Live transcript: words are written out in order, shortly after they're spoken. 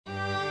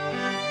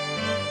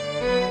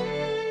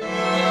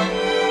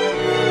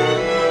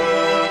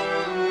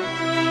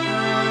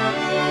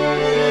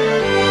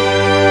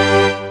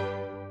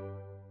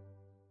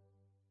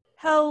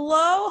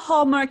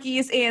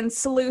Hallmarkies and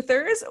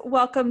Sleuthers.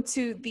 Welcome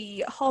to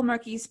the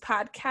Hallmarkies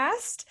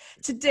podcast.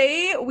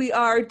 Today we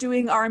are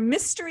doing our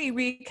mystery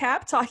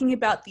recap, talking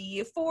about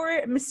the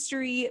 4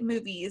 mystery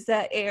movies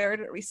that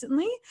aired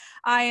recently.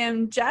 I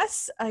am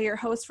Jess, your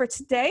host for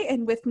today,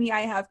 and with me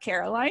I have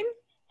Caroline.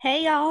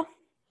 Hey, y'all.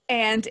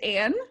 And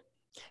Anne.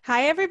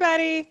 Hi,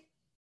 everybody.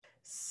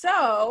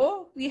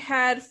 So we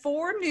had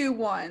 4 new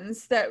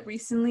ones that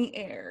recently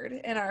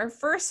aired, and our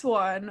first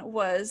one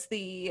was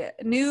the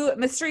new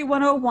Mystery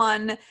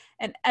 101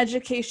 and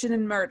Education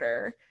and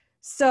Murder.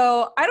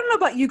 So I don't know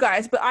about you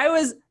guys, but I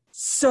was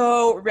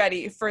so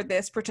ready for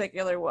this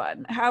particular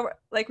one.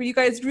 Were you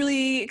guys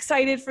really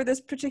excited for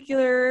this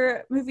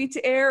particular movie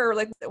to air, or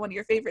one of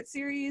your favorite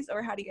series,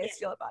 or how do you guys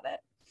feel about it?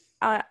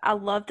 I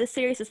love this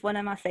series. It's one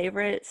of my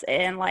favorites,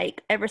 and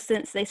ever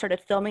since they started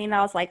filming,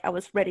 I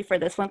was ready for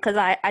this one because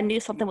I knew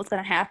something was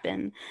going to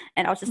happen,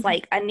 and I was just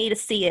I need to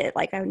see it.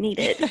 I need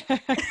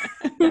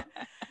it.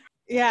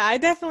 Yeah, I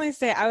definitely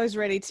say I was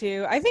ready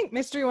too. I think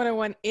Mystery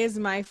 101 is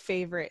my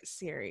favorite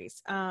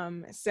series.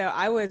 So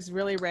I was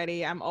really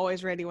ready. I'm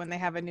always ready when they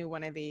have a new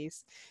one of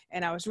these.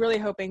 And I was really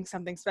hoping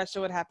something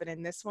special would happen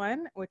in this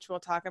one, which we'll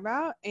talk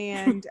about.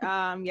 And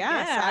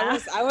yeah.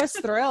 So I was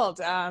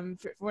thrilled.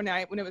 When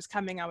it was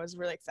coming, I was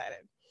really excited.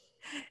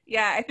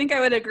 Yeah, I think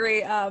I would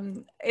agree.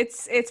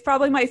 It's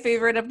probably my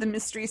favorite of the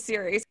mystery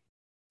series.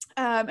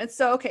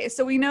 So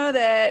we know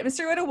that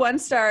Mystery 101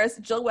 stars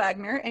Jill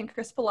Wagner and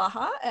Chris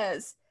Palaha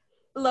as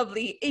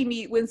lovely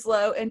Amy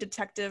Winslow and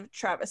Detective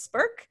Travis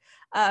Burke,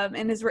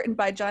 and is written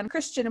by John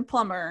Christian and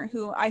Plummer,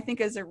 who I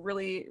think is a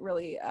really,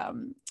 really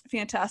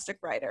fantastic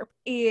writer.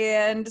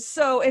 And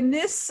so in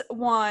this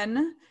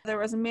one, there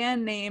was a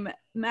man named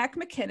Mac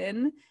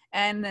McKinnon,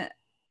 and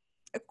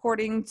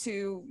according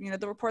to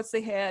the reports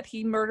they had,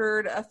 he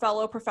murdered a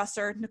fellow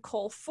professor,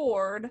 Nicole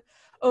Ford,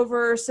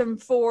 over some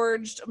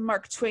forged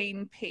Mark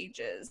Twain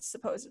pages,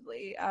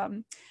 supposedly.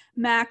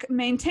 Mac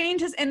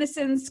maintained his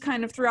innocence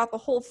kind of throughout the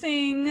whole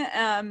thing.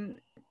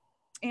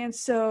 And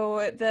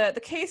so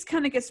the case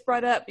kind of gets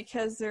brought up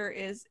because there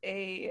is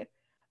a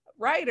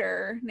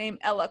writer named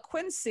Ella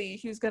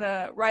Quincy who's going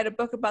to write a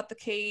book about the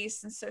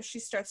case. And so she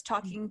starts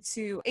talking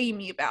to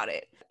Amy about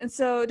it. And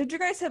so did you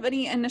guys have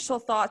any initial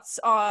thoughts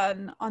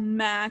on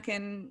Mac?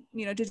 And,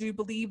 did you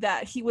believe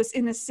that he was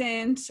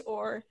innocent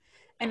or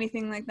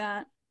anything like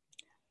that?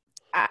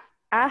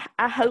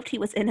 I hoped he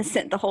was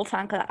innocent the whole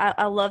time because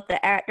I love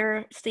the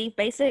actor Steve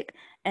Basic,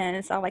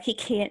 and so he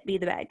can't be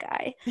the bad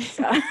guy.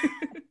 So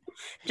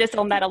just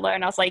on that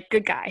alone, I was like,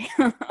 good guy.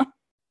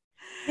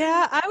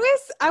 Yeah,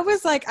 I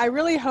was like, I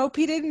really hope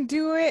he didn't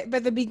do it, but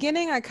at the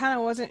beginning I kind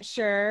of wasn't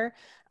sure.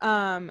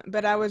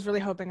 But I was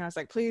really hoping, I was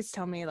like, please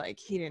tell me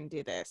he didn't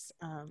do this.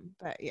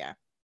 But yeah.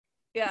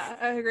 Yeah,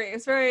 I agree.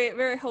 It's very,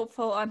 very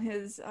hopeful on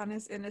his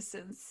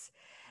innocence.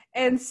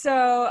 And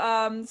so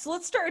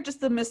let's start with just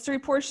the mystery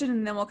portion,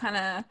 and then we'll kind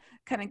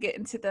of get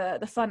into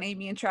the fun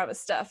Amy and Travis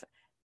stuff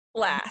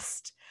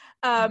last.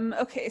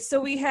 Okay,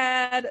 so we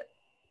had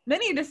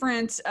many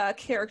different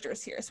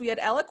characters here. So we had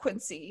Ella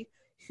Quincy,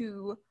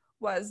 who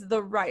was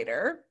the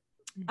writer.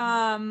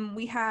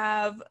 We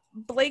have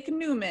Blake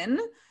Newman,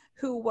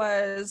 who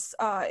was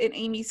in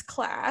Amy's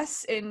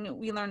class, and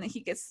we learn that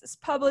he gets this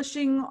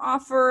publishing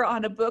offer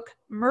on a book,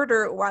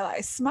 Murder While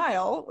I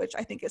Smile, which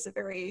I think is a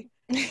very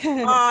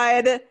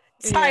odd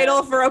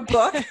title for a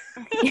book.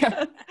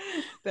 Yeah,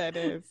 that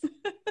is.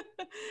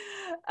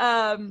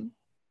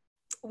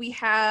 We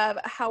have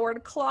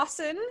Howard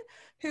Clausen,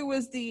 who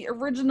was the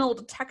original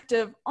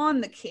detective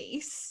on the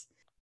case.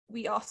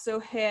 We also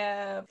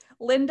have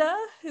Linda,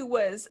 who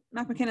was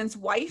Mac McKinnon's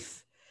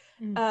wife,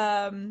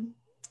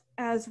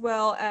 as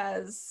well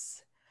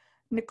as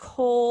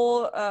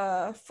Nicole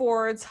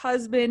Ford's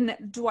husband,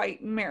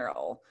 Dwight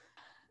Merrill.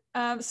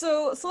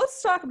 So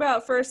let's talk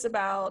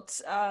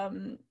about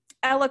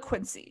Ella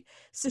Quincy.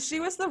 So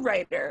she was the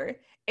writer,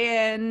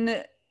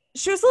 and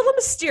she was a little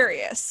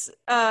mysterious.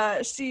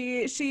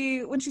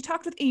 She when she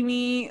talked with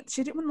Amy,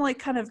 she didn't want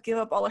to kind of give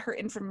up all of her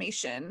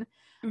information.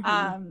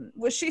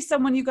 Was she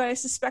someone you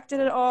guys suspected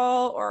at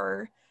all,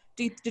 or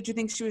did you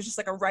think she was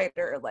just a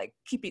writer,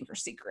 keeping her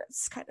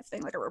secrets kind of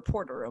thing, like a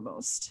reporter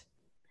almost?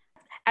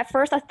 At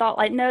first I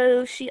thought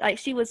no, she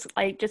was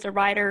just a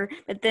writer,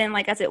 but then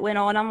as it went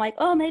on, I'm like,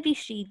 oh, maybe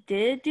she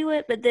did do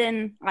it, but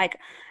then I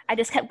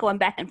just kept going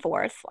back and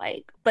forth,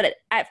 but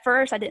at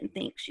first I didn't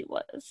think she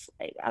was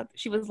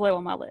she was low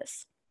on my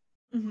list.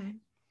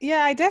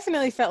 Yeah, I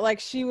definitely felt like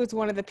she was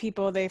one of the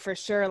people they for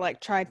sure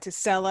tried to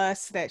sell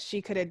us that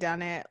she could have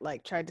done it,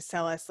 tried to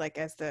sell us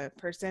as the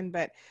person,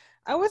 but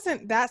I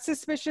wasn't that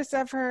suspicious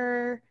of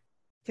her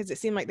because it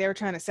seemed like they were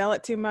trying to sell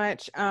it too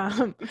much.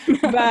 But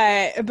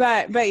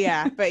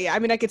yeah. I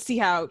mean, I could see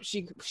how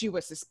she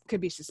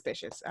could be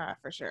suspicious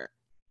for sure.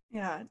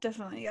 Yeah,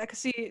 definitely. Yeah, because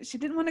she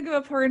didn't want to give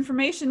up her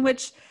information,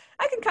 which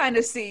I can kind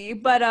of see.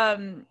 But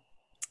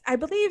I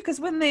believe because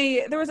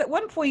there was at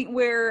one point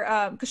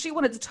where because she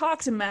wanted to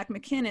talk to Mac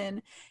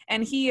McKinnon,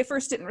 and he at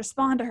first didn't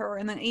respond to her,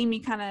 and then Amy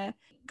kind of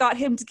got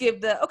him to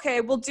give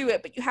okay, we'll do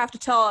it, but you have to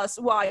tell us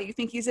why you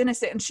think he's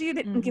innocent. And she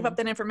didn't give up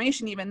that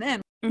information even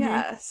then.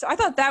 Yeah, so I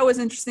thought that was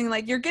interesting.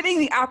 Like, you're getting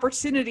the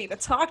opportunity to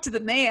talk to the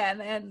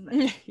man,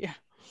 and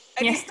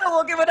you still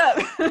won't give it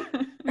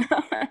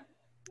up.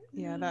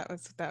 Yeah, that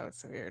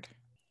was weird.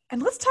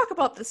 And let's talk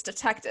about this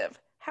detective,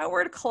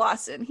 Howard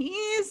Clausen.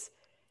 He's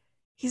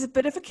a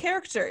bit of a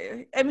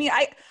character. I mean,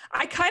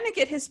 I kind of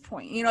get his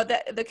point. You know,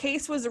 that the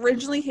case was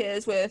originally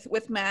his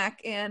with Mac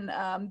and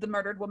the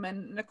murdered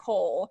woman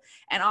Nicole,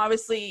 and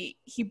obviously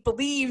he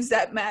believes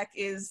that Mac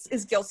is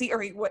guilty,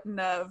 or he wouldn't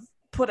have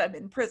put him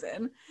in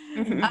prison.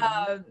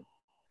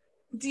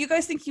 Do you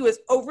guys think he was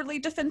overly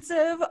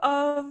defensive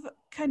of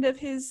kind of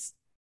his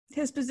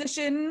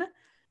position?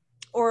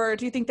 Or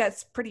do you think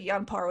that's pretty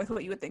on par with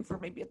what you would think for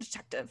maybe a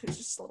detective who's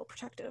just a little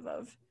protective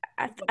of?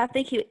 I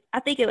think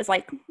it was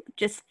like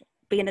just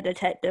being a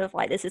detective.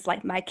 Like, this is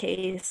like my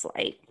case.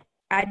 Like,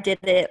 I did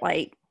it.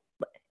 Like,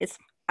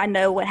 I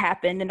know what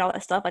happened and all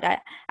that stuff. Like,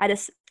 I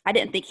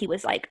didn't think he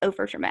was like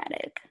over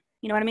dramatic.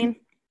 You know what I mean?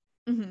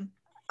 Mm-hmm.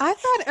 I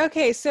thought,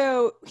 okay,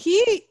 so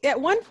he, at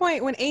one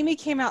point when Amy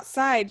came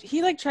outside,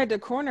 he like tried to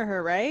corner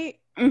her, right?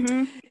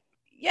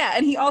 Yeah,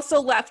 and he also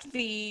left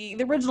the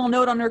original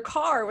note on her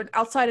car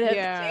outside of the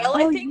jail,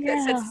 I think,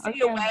 that said stay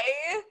away.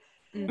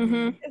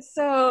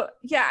 So,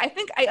 yeah, I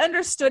think I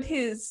understood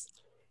his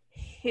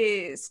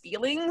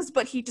feelings,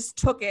 but he just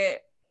took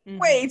it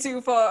way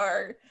too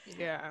far.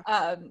 Yeah.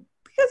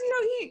 Because,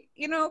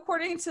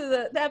 according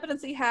to the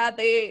evidence he had,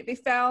 they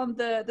found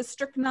the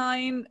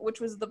strychnine, which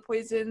was the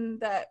poison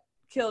that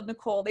killed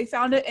Nicole. They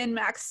found it in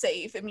Mac's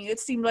safe. I mean, it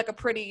seemed like a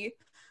pretty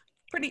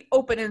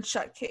open and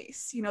shut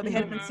case. You know, they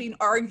had been seen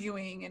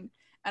arguing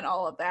and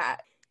all of that.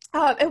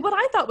 And what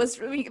I thought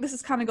was really, this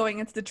is kind of going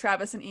into the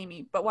Travis and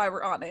Amy, but while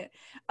we're on it,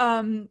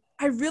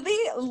 I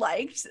really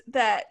liked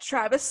that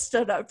Travis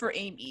stood up for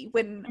Amy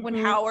when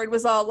Howard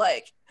was all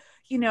like,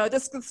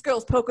 this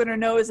girl's poking her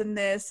nose in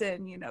this,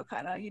 and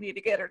kind of you need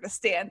to get her to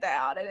stand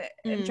down.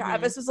 And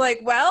Travis was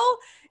like, well,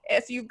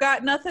 if you've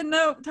got nothing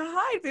to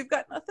hide, we've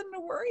got nothing to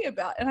worry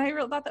about. And I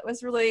really thought that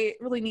was really,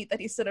 really neat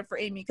that he stood up for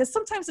Amy, because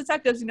sometimes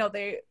detectives,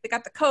 they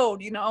got the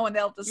code, and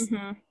they'll just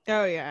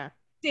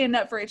stand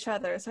up for each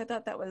other. So I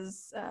thought that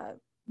was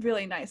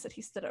really nice that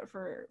he stood up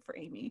for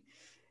Amy,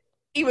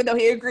 even though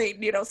he agreed,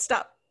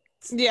 stop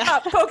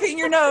poking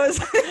your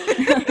nose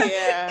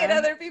in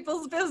other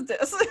people's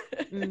business.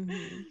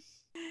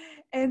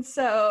 And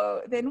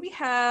so then we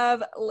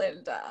have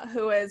Linda,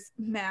 who is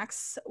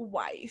Mac's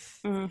wife,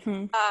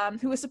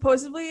 who was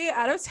supposedly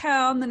out of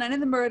town the night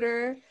of the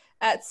murder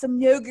at some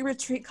yoga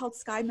retreat called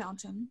Sky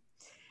Mountain.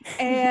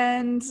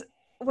 And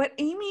what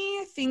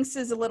Amy thinks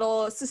is a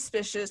little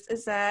suspicious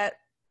is that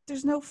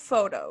there's no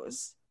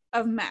photos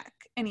of Mac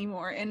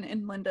anymore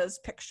in Linda's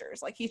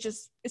pictures. Like,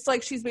 it's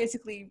like she's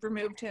basically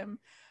removed him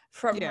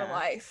from her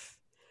life.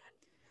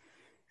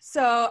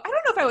 So I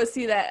don't know if I would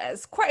see that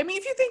as quite. I mean,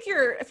 if you think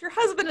if your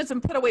husband has been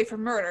put away for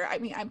murder, I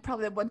mean, I'm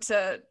probably the one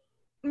to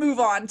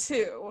move on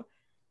too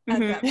at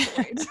that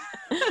point.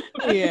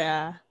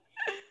 Yeah,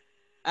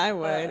 I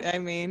would. I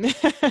mean,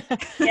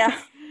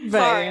 but,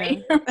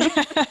 sorry.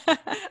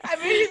 I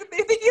mean, they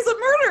think he's a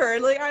murderer.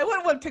 Like, I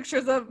wouldn't want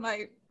pictures of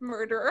my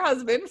murderer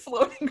husband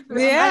floating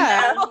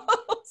around my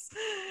house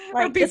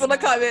for people to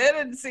come in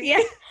and see.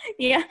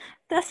 Yeah,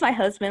 that's my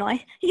husband.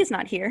 Like, he's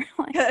not here.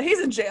 Like,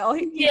 he's in jail.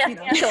 He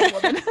killed a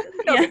woman.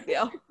 No big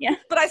deal. Yeah,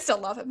 but I still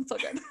love him. It's so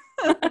good.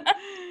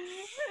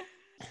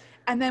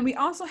 And then we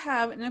also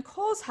have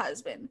Nicole's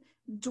husband,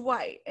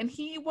 Dwight, and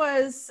he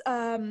was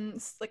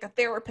like a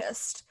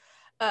therapist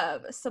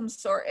of some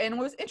sort. And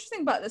what was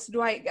interesting about this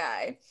Dwight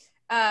guy,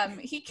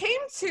 he came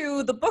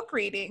to the book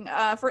reading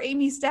for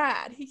Amy's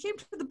dad. He came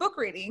to the book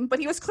reading, but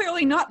he was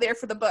clearly not there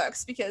for the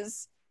books,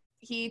 because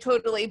he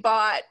totally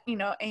bought,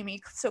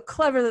 Amy so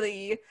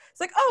cleverly.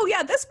 It's like, oh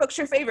yeah, this book's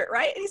your favorite,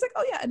 right? And he's like,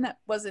 oh yeah, and that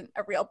wasn't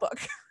a real book.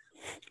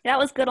 That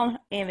was good on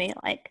Amy.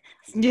 Like,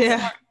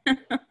 yeah.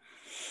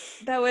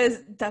 That was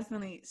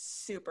definitely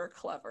super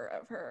clever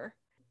of her.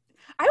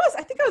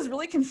 I think I was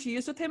really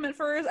confused with him at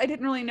first. I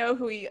didn't really know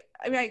who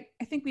I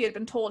think we had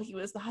been told he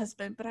was the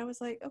husband, but I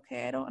was like,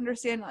 okay, I don't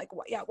understand. Like,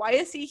 why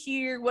is he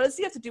here? What does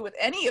he have to do with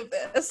any of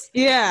this?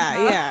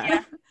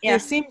 Yeah.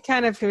 It seemed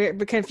kind of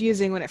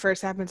confusing when it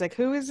first happens. Like,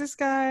 who is this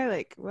guy?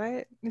 Like,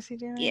 what is he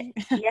doing?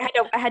 Yeah.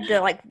 I had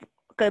to like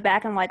go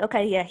back and like,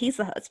 okay, yeah, he's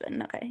the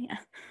husband. Okay, yeah.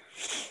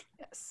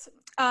 Yes.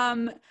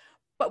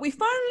 But we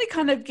finally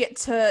kind of get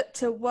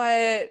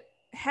to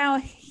how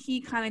he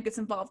kind of gets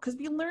involved, because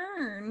we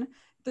learn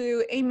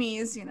through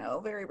Amy's,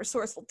 very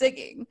resourceful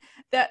digging,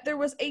 that there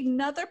was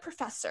another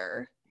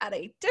professor at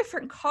a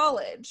different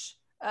college,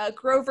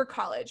 Grover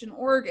College in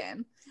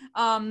Oregon,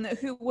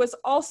 who was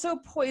also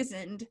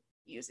poisoned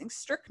using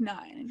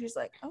strychnine. And she's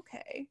like,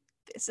 okay,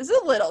 this is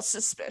a little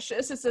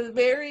suspicious. It's a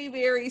very,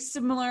 very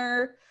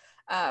similar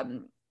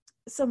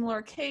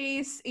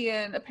case.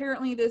 And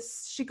apparently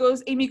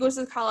Amy goes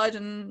to the college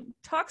and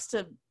talks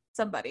to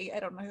somebody, I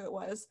don't know who it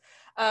was,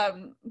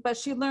 but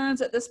she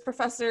learns that this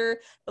professor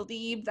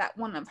believed that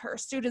one of her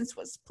students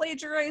was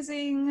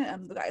plagiarizing.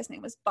 The guy's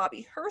name was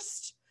Bobby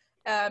Hearst,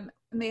 and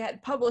they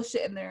had published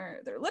it in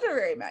their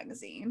literary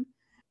magazine.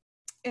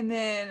 And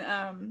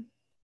then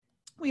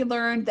we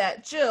learned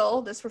that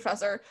Jill, this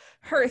professor,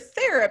 her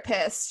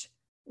therapist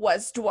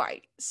was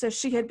Dwight. So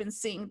she had been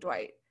seeing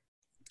Dwight.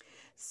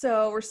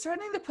 So we're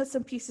starting to put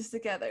some pieces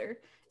together.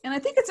 And I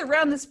think it's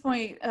around this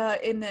point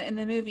in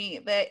the movie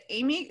that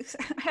Amy,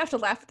 I have to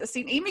laugh at the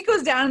scene. Amy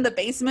goes down in the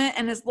basement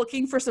and is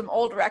looking for some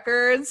old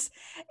records,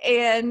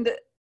 and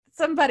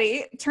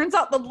somebody turns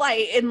out the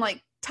light and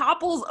like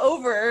topples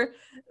over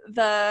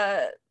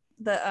the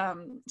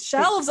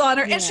shelves on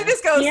her, and she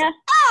just goes,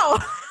 "Ow!"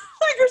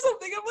 like or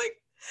something. I'm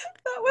like,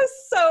 that was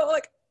so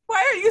like,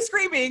 why are you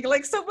screaming?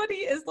 Like somebody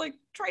is like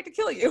trying to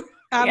kill you.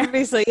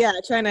 Obviously,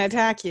 trying to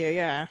attack you.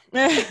 Yeah.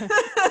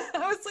 I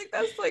was like,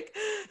 that's like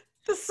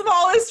the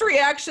smallest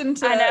reaction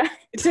to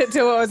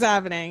what was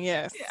happening.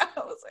 Yes. Yeah, I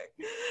was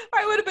like,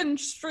 I would have been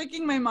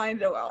streaking my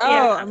mind out.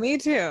 Oh, me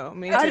too. I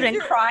would have been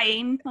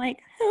crying. Like,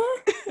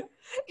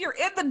 you're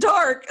in the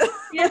dark.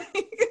 Yeah.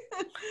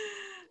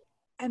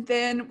 And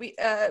then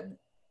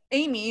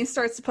Amy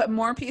starts to put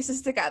more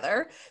pieces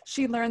together.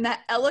 She learned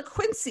that Ella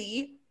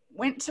Quincy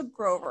went to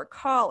Grover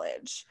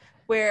College,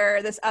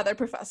 where this other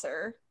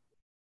professor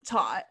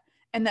taught,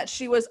 and that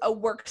she was a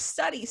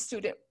work-study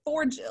student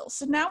for Jill.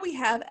 So now we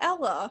have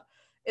Ella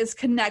is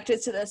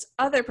connected to this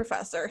other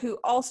professor who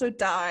also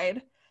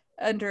died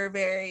under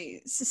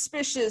very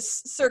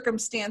suspicious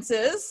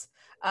circumstances,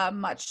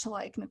 much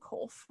like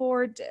Nicole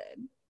Ford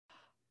did.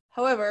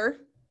 However,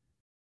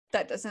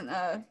 that doesn't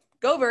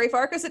go very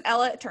far because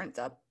Ella turns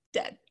up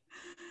dead.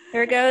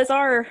 There goes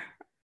our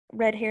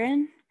red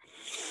herring.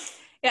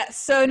 Yeah,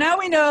 so now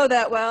we know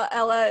that, well,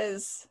 Ella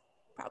is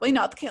probably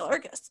not the killer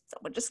because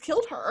someone just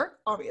killed her,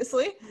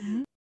 obviously.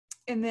 Mm-hmm.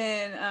 And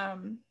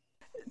then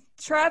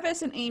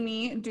Travis and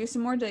Amy do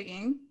some more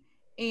digging,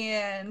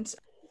 and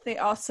they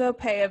also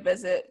pay a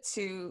visit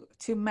to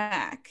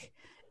Mac,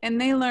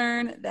 and they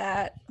learn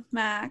that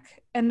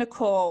Mac and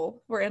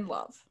Nicole were in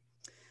love.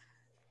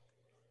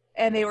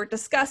 And they were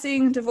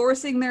discussing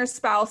divorcing their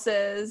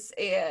spouses,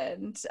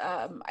 and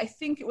I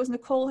think it was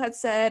Nicole had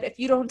said, if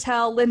you don't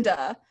tell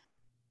Linda,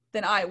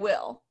 then I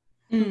will.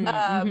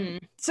 Mm-hmm.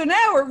 So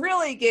now we're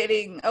really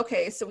getting,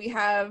 okay, so we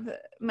have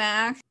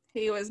Mac.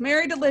 He was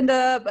married to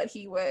Linda, but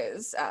he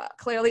was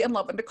clearly in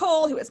love with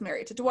Nicole, who was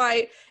married to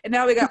Dwight. And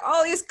now we got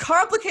all these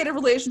complicated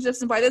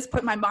relationships. And by this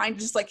point, my mind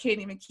just like can't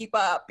even keep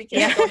up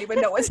because I don't even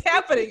know what's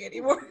happening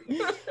anymore.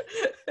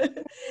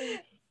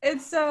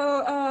 And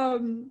so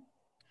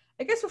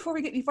I guess before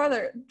we get any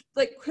farther,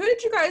 like, who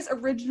did you guys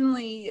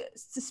originally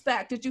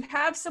suspect? Did you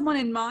have someone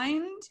in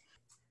mind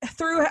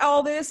through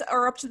all this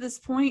or up to this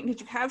point? Did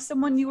you have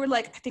someone you were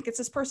like, I think it's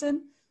this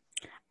person?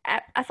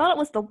 I thought it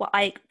was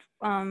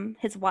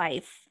his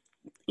wife,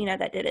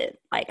 that did it,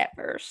 like, at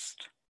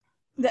first.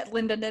 That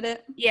Linda did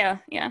it? Yeah.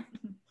 And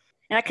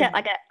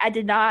I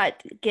did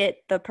not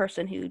get the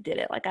person who did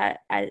it. Like, I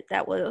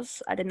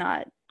did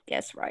not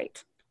guess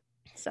right.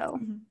 So.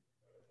 Mm-hmm.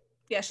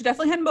 Yeah, she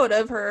definitely had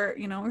motive. Her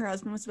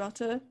husband was about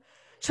to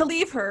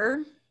leave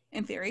her,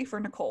 in theory, for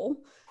Nicole.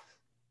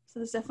 So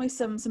there's definitely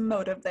some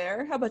motive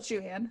there. How about you,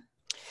 Anne?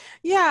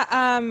 Yeah,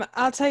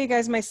 I'll tell you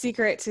guys my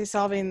secret to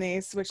solving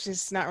these, which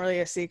is not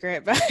really a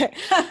secret, but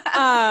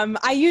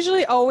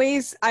I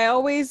always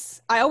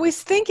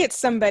think it's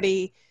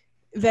somebody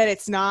that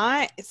it's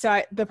not.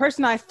 So the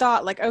person I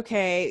thought, like,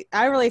 okay,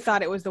 I really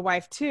thought it was the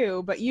wife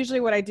too, but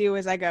usually what I do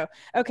is I go,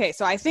 okay,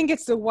 so I think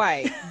it's the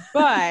wife,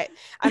 but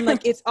I'm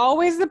like, it's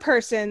always the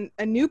person,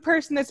 a new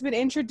person that's been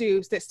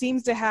introduced that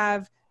seems to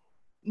have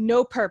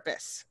no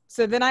purpose.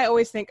 So then I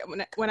always think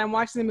when I'm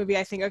watching the movie,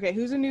 I think, okay,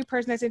 who's a new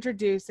person that's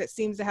introduced that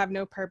seems to have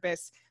no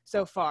purpose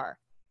so far?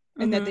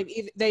 And that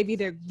they've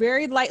either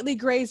very lightly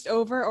grazed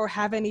over or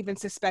haven't even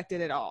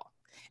suspected at all.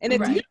 And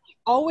it's usually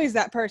always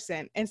that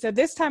person. And so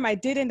this time I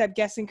did end up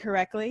guessing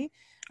correctly.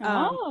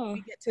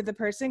 We get to the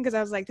person because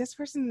I was like, this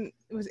person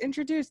was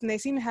introduced and they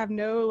seem to have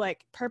no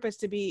like purpose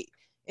to be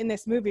in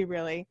this movie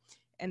really.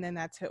 And then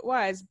that's who it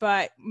was.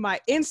 But my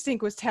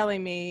instinct was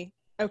telling me,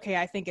 okay,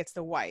 I think it's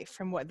the wife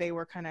from what they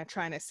were kind of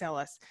trying to sell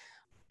us.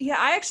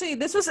 Yeah,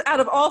 this was out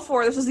of all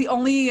four, this was the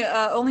only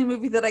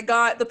movie that I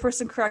got the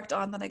person correct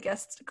on that I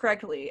guessed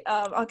correctly.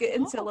 I'll get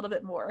into a little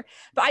bit more.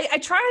 But I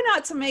try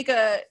not to make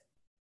a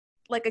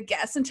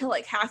guess until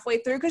like halfway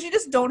through because you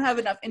just don't have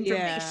enough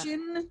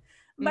information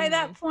by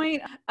that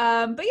point.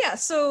 But yeah,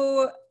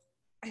 so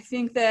I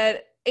think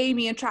that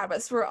Amy and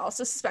Travis were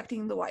also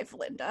suspecting the wife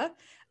Linda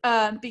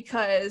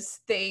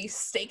because they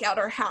stake out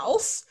her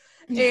house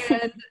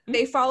and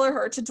they follow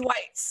her to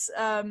Dwight's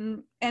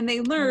and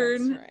they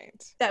learn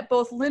that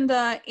both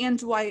Linda and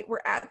Dwight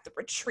were at the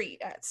retreat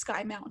at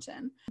Sky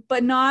Mountain,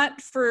 but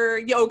not for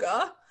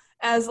yoga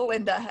as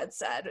Linda had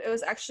said. It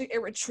was actually a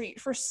retreat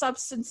for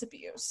substance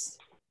abuse.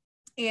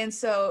 And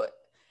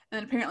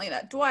apparently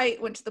that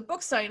Dwight went to the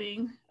book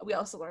signing, we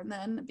also learned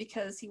then,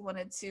 because he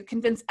wanted to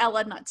convince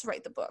Ella not to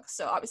write the book.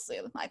 So obviously,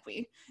 like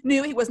we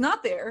knew, he was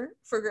not there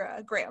for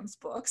Graham's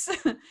books,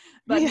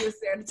 but he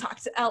was there to talk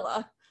to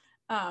Ella.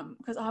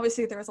 Because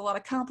obviously there was a lot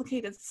of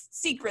complicated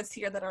secrets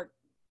here that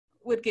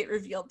would get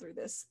revealed through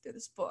this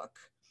book.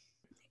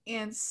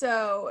 And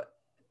so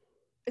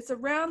it's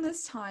around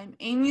this time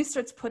Amy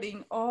starts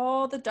putting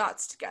all the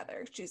dots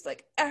together. She's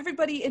like,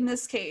 everybody in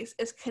this case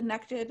is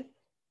connected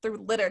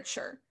through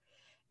literature.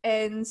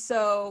 And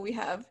so we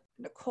have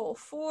Nicole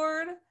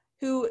Ford,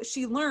 who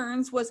she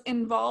learns was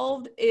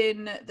involved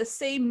in the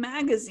same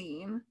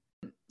magazine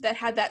that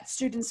had that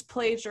students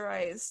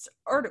plagiarized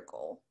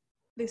article.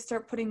 They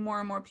start putting more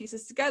and more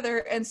pieces together.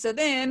 And so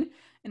then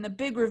in the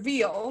big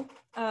reveal,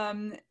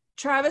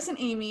 Travis and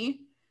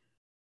Amy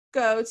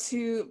go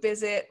to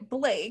visit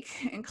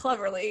Blake, and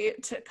cleverly,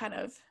 to kind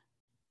of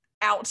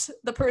out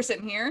the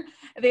person here,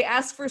 they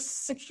ask for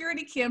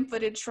security cam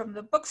footage from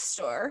the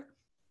bookstore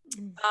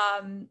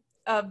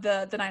of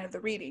the night of the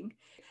reading.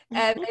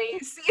 And they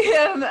see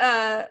him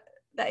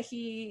that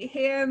he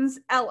hands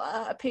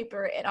Ella a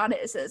paper, and on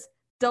it says,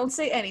 "Don't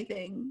say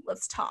anything,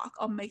 let's talk,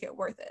 I'll make it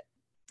worth it."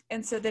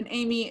 And so then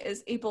Amy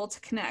is able to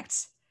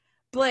connect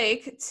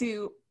Blake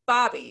to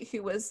Bobby,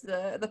 who was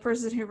the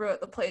person who wrote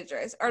the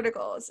plagiarized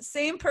article. It's the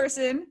same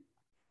person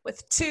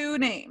with two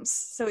names,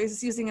 so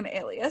he's using an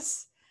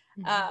alias.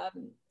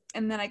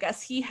 And then I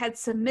guess he had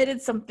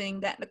submitted something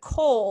that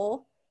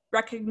Nicole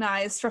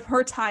recognized from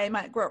her time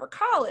at Grover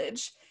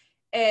College,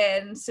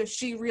 and so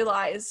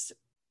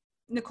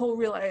Nicole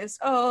realized,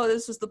 oh,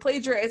 this was the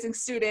plagiarizing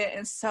student,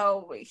 and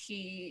so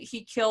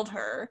he killed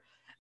her.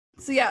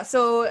 So yeah,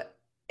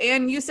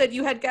 Anne, you said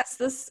you had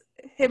guessed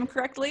him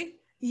correctly?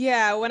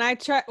 Yeah, when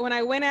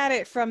I went at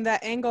it from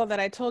that angle that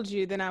I told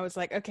you, then I was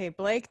like, okay,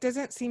 Blake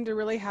doesn't seem to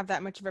really have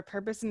that much of a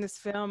purpose in this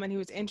film, and he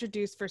was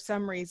introduced for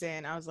some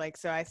reason. I was like,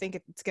 so I think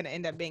it's going to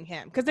end up being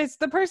him, because it's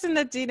the person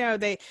that, you know,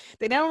 they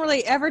don't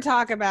really ever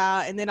talk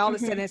about, and then all of a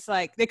sudden it's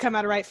like they come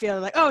out of right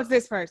field, like, oh, it's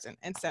this person.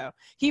 And so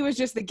he was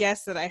just the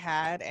guess that I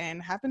had,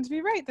 and happened to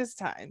be right this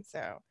time.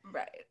 So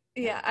right.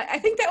 Yeah, I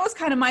think that was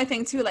kind of my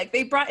thing too. Like,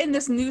 they brought in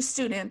this new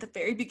student at the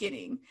very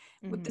beginning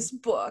with this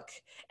book,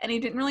 and he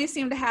didn't really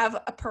seem to have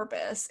a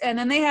purpose. And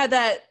then they had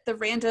the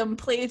random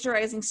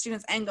plagiarizing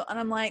students angle, and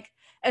I'm like,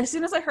 as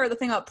soon as I heard the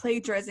thing about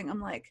plagiarizing,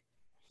 I'm like,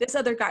 this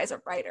other guy's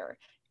a writer.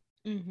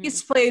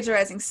 He's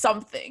plagiarizing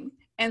something.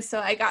 And so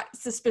I got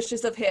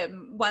suspicious of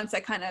him once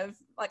I kind of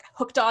like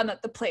hooked on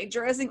that the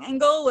plagiarizing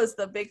angle was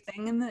the big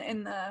thing in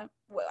the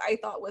what I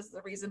thought was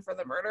the reason for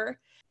the murder.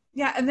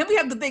 Yeah, and then we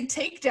have the big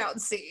takedown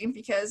scene,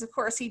 because of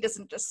course he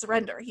doesn't just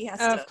surrender. He has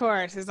to. Of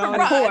course, it's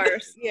run. always, of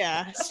course.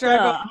 Yeah,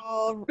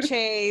 struggle,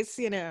 chase,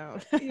 you know.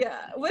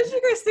 Yeah. What did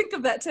you guys think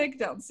of that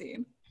takedown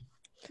scene?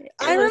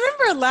 I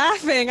remember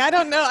laughing. I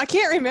don't know. I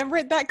can't remember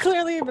it that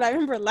clearly, but I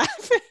remember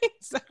laughing.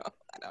 So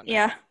I don't know.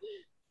 Yeah.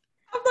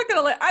 I'm not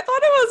gonna lie. I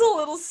thought it was a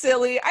little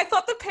silly. I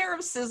thought the pair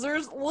of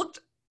scissors looked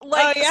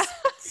like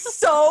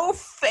so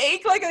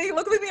fake. Like they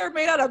looked like they were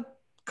made out of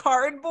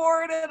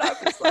cardboard, and I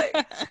was like,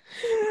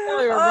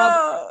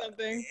 or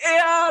something.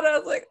 Yeah, and I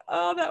was like,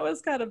 oh, that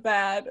was kind of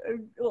bad, a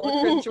little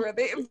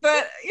cringeworthy,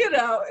 but you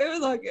know, it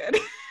was all good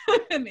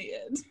in the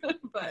end.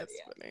 But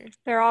funny.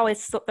 They're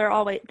always the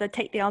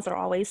takedowns are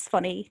always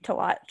funny to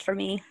watch for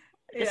me.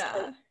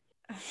 Yeah.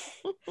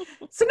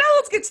 So now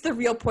let's get to the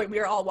real point. We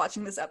are all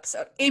watching this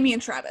episode. Amy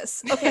and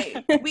Travis. Okay,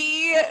 I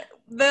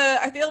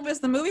feel it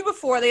was the movie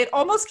before, they had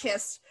almost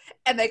kissed,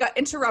 and they got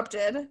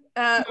interrupted.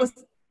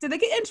 Did they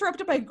get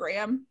interrupted by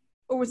Graham,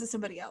 or was it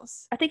somebody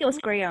else? I think it was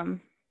Graham.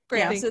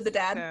 Graham, so the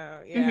dad.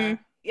 Yeah.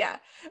 Yeah,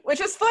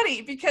 which is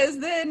funny, because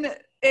then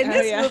in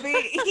this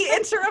movie, he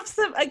interrupts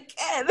them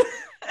again.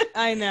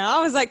 I know. I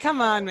was like,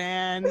 come on,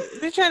 man.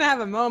 They're trying to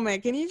have a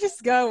moment. Can you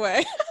just go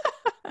away?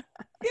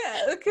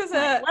 Yeah, because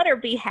let her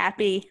be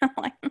happy.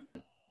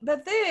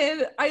 But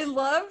then I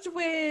loved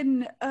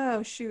when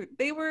I think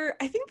they were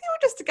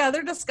just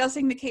together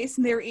discussing the case,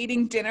 and they were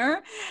eating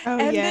dinner.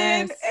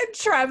 Then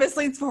Travis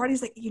leans forward,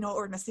 he's like, you know what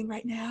we're missing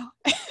right now?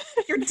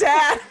 Your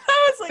dad.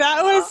 I was like,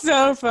 that was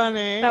so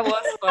funny. That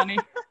was funny.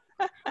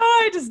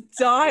 I just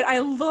died. I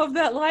love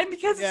that line,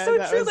 because it's so true.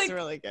 That was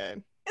really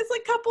good. It's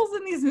like couples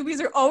in these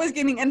movies are always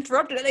getting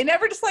interrupted, and they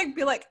never just like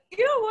be like,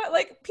 you know what,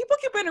 like people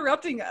keep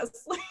interrupting us.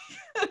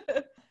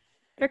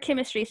 Their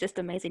chemistry is just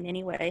amazing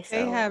anyway. So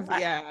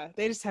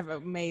they just have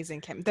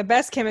amazing the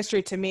best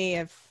chemistry to me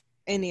of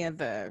any of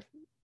the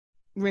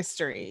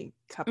mystery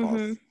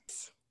couples. And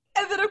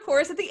then of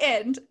course at the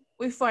end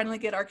we finally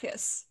get our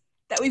kiss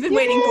that we've been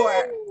waiting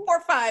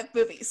for 5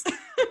 movies.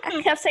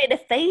 I kept saying,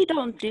 if they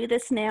don't do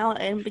this now,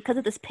 and because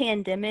of this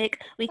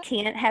pandemic, we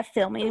can't have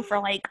filming for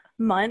like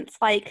months.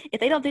 Like, if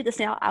they don't do this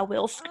now, I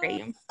will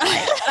scream.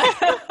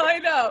 I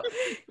know,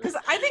 because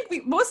I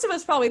think most of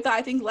us probably thought,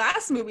 I think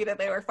last movie that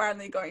they were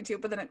finally going to,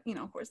 but then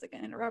of course they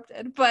get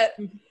interrupted. But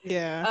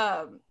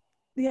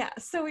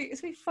so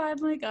we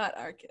finally got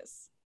our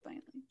kiss.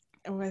 Finally,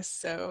 I was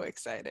so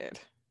excited.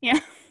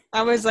 Yeah.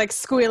 I was like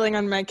squealing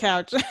on my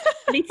couch.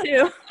 Me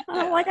too.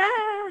 I'm like,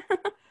 ah.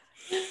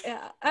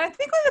 Yeah. I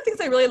think one of the things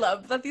I really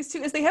love about these two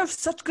is they have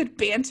such good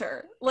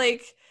banter.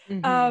 Like,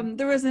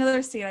 there was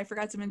another scene I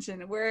forgot to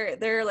mention where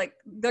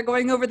they're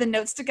going over the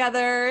notes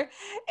together,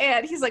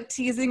 and he's like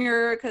teasing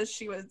her because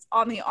she was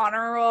on the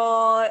honor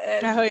roll.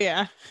 And,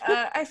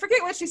 I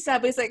forget what she said,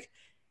 but he's like,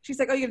 she's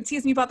like, oh, you're gonna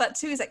tease me about that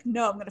too? He's like,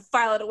 no, I'm gonna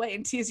file it away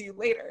and tease you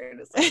later. And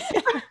it's like,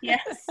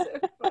 Yes. so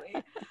funny.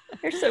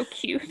 They're so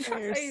cute.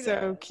 They're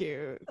so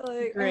cute.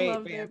 Like, Great I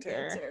love banter.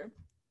 their banter.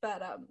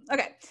 But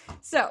okay,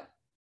 so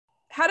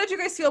how did you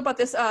guys feel about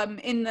this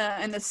in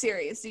the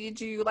series?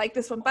 Did you like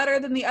this one better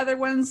than the other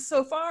ones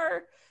so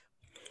far?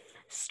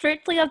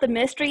 Strictly of the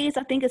mysteries,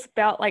 I think it's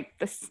about like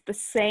the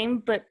same,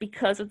 but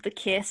because of the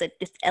kiss, it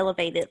just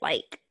elevated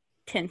like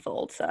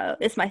tenfold. So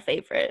it's my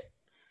favorite.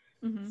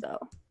 Mm-hmm. So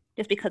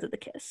just because of the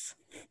kiss.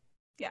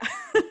 Yeah.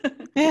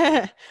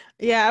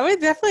 Yeah, I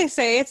would definitely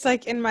say it's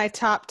like in my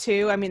top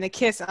 2. I mean, the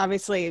kiss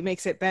obviously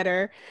makes it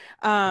better.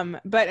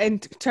 But in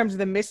terms of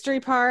the mystery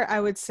part, I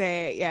would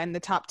say, yeah, in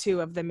the top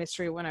 2 of the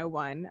Mystery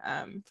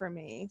 101 for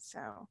me.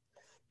 So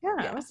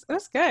yeah, it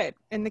was good.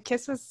 And the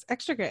kiss was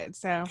extra good.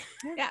 So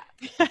yeah,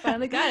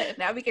 finally got it.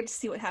 Now we get to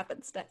see what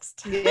happens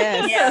next.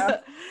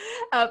 Yes.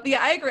 Yeah,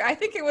 I agree. I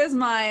think it was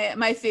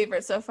my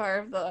favorite so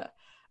far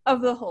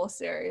of the whole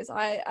series.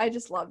 I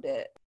just loved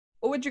it.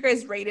 What would you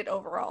guys rate it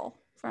overall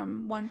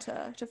from 1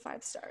 to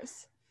 5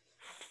 stars?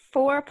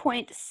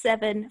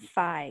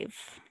 4.75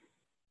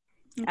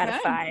 out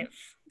of 5.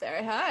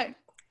 Very high.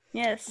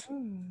 Yes.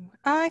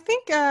 I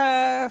think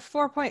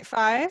 4.5.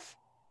 Mm-hmm.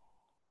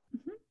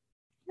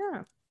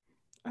 Yeah,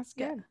 that's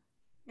good.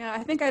 Yeah,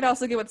 I think I'd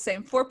also give it the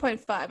same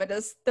 4.5. It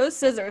is those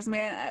scissors,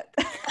 man.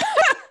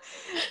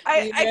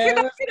 I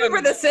cannot get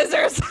over the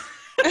scissors.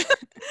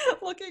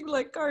 Looking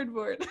like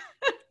cardboard.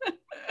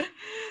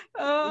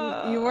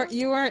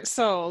 You weren't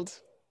sold.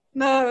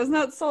 No, I was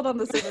not sold on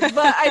the scissors,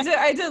 but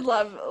I did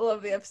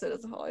love the episode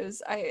as a whole.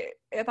 I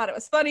thought it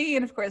was funny,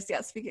 and of course,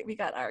 yes, we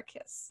got our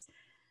kiss.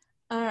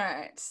 All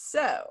right,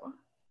 so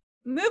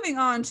moving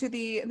on to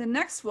the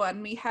next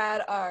one, we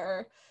had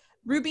our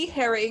Ruby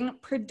Herring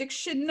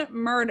prediction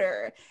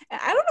murder. And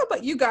I don't know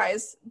about you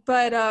guys,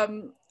 but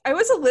I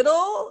was a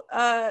little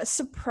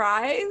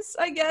surprised,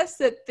 I guess,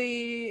 that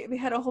they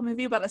had a whole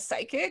movie about a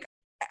psychic.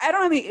 I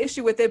don't have any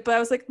issue with it, but I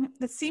was like,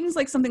 that seems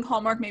like something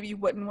Hallmark maybe you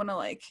wouldn't want to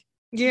like.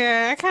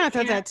 Yeah, I kind of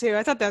thought that too.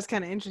 I thought that was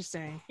kind of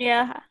interesting.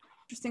 Yeah.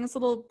 Interesting. It's a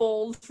little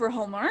bold for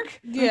Hallmark.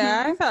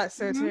 Yeah, I thought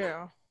so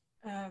too.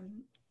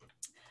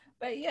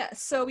 But yeah,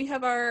 so we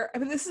have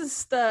this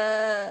is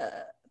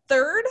the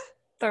third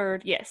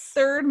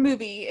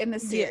movie in the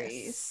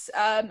series.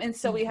 Yes. And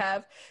so we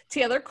have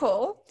Taylor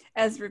Cole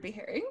as Ruby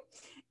Herring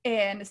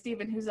and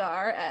Stephen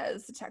Huszar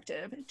as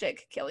Detective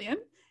Jake Killian.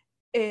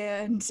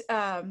 And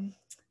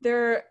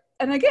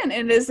again,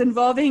 it is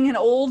involving an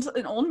old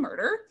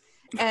murder.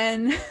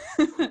 And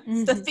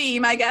it's the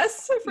theme, I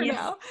guess, for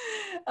now,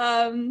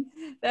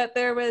 that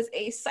there was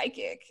a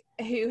psychic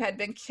who had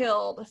been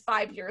killed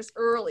 5 years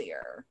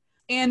earlier.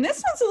 And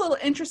this one's a little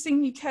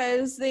interesting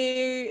because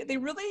they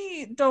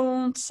really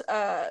don't,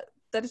 the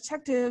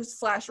detectives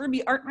 /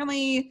 Ruby aren't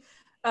really,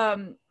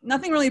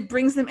 nothing really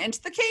brings them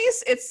into the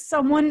case. It's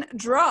someone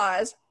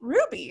draws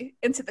Ruby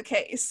into the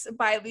case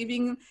by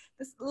leaving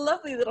this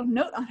lovely little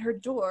note on her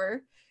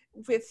door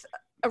with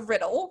a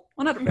riddle.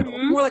 Well, not a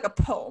riddle, more like a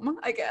poem,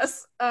 I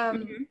guess,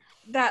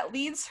 that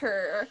leads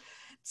her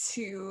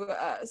to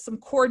some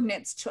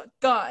coordinates to a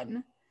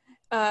gun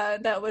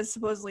that was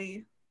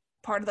supposedly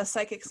part of the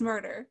psychic's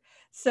murder.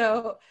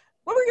 So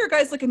what were your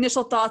guys' like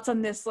initial thoughts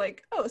on this?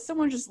 Like, oh,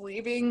 someone just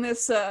leaving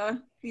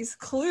these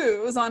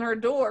clues on her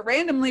door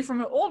randomly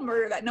from an old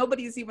murder that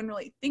nobody's even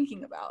really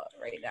thinking about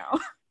right now.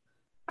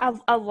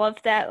 I love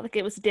that. Like,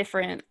 it was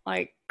different.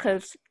 Like,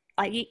 because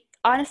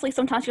honestly,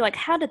 sometimes you're like,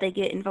 how did they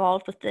get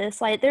involved with this?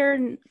 Like,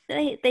 they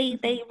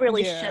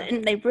really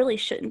shouldn't. They really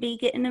shouldn't be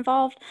getting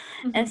involved.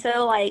 And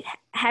so, like,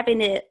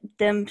 having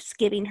them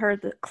giving her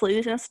the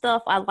clues and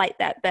stuff, I like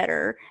that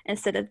better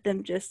instead of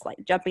them just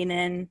like jumping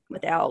in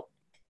without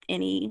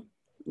any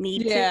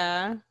need to.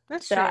 Yeah,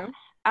 that's true.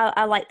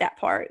 I like that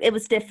part. It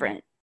was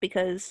different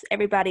because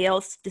everybody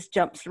else just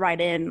jumps right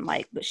in,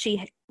 like, but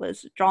she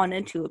was drawn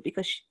into it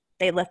because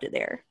they left it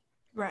there.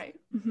 Right.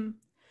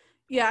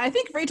 Yeah, I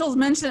think Rachel's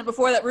mentioned it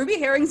before that Ruby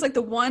Herring's like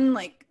the one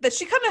like that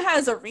she kind of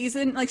has a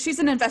reason, like she's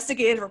an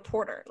investigative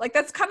reporter. Like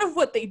that's kind of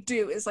what they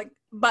do is like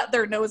butt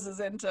their noses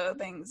into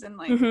things and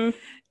like,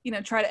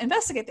 try to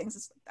investigate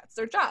things. That's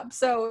their job.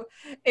 So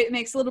it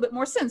makes a little bit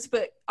more sense.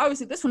 But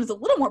obviously this one is a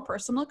little more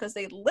personal because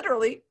they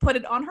literally put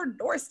it on her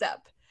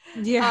doorstep.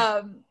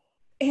 Yeah.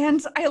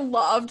 And I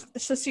loved,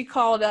 so she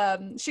called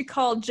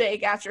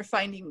Jake after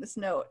finding this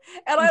note.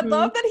 And I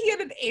love that he had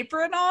an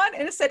apron on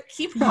and it said,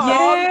 keep calm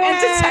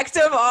and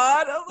detective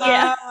on. Oh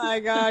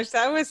my gosh,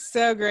 that was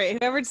so great.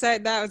 Whoever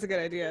said that was a good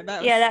idea.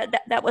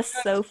 That was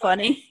so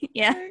funny.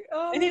 Yeah. Like,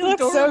 oh, and he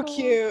looked so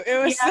cute.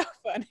 It was so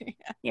funny.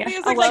 Yeah. He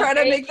was like trying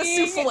to make the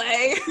souffle.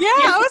 Yeah,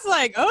 I was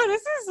like, oh,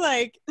 this is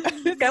like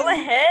go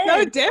ahead.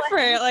 So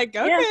different. Like,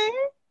 okay.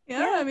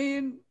 Yeah, I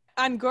mean,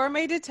 on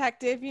Gourmet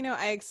Detective,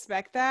 I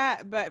expect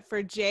that, but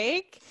for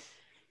Jake,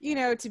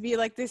 to be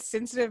like this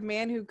sensitive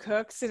man who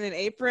cooks in an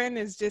apron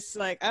is just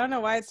like, I don't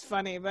know why it's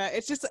funny, but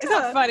it's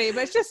not funny,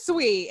 but it's just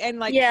sweet and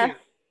like cute,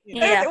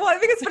 Well, I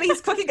think it's funny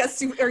he's cooking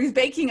he's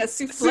baking a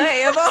souffle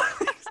of all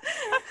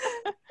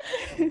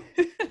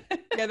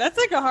Yeah, that's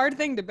like a hard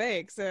thing to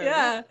bake. So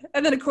Yeah,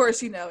 and then of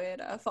course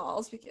it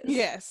falls because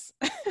yes,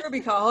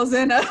 Ruby calls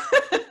and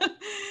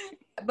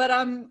but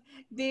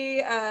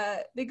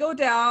they go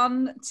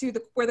down to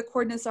where the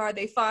coordinates are.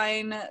 They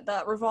find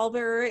the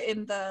revolver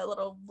in the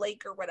little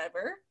lake or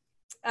whatever,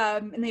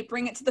 and they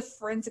bring it to the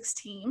forensics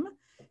team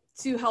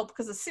to help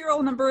because the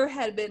serial number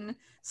had been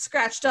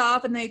scratched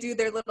off, and they do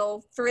their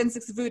little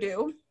forensics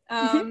voodoo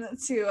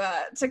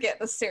to get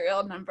the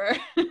serial number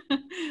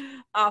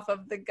off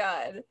of the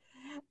gun.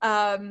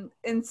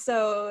 And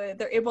so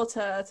they're able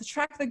to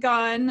track the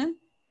gun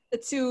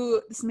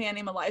to this man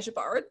named Elijah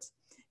Bard,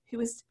 who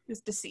was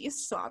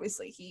deceased. So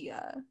obviously he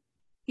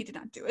did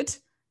not do it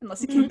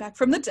unless he came back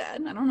from the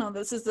dead. I don't know.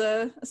 This is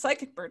a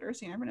psychic murder,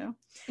 so you never know.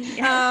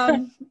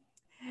 Yeah.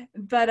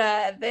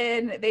 But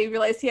then they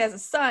realize he has a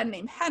son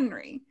named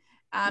Henry,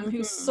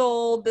 who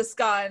sold this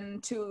gun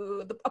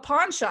to a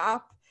pawn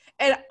shop.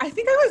 And I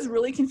think I was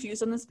really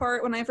confused on this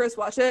part when I first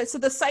watched it. So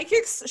the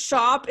psychic's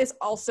shop is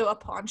also a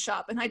pawn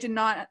shop, and I did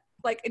not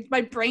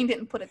my brain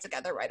didn't put it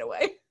together right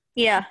away.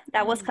 Yeah,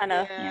 that was kind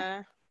of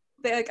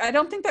I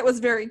don't think that was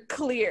very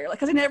clear,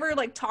 because I never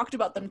talked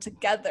about them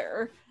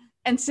together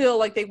until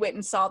they went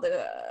and saw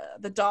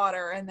the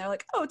daughter, and they're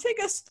like, "Oh,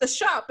 take us to the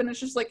shop," and it's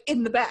just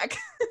in the back.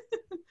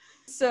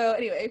 So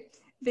anyway,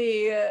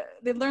 they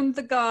learned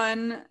the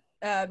gun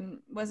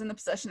was in the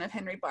possession of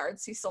Henry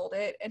Bards. He sold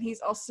it, and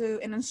he's also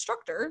an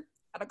instructor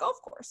at a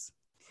golf course.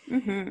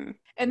 And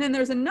then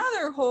there's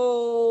another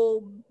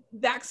whole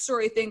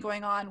backstory thing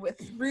going on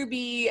with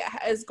Ruby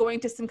as going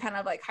to some kind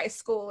of high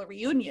school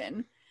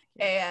reunion,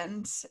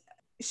 and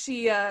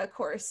she of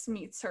course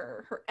meets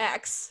her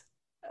ex,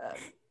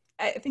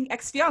 I think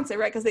ex-fiance,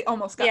 right? Because they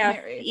almost got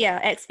married. Yeah,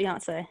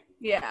 ex-fiance.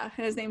 Yeah,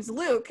 his name's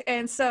Luke.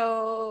 And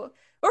so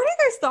what are you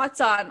guys'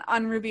 thoughts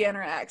on Ruby and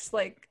her ex?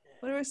 What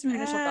were some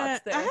initial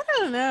thoughts there? I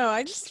don't know.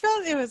 I just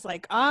felt it was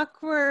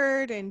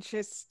awkward, and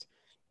just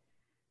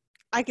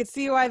I could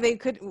see why they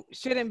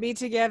shouldn't be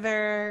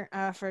together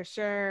for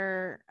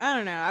sure. I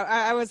don't know.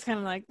 I was kind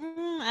of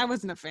I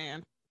wasn't a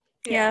fan.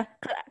 Yeah,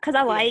 because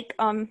I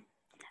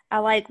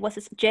like what's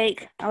his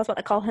Jake. I was about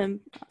to call him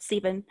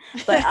Steven,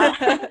 but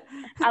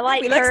I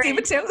like we her. Like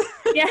Steven too.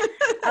 Yeah,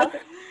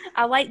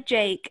 I like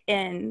Jake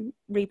and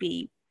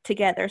Ruby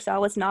together, so I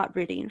was not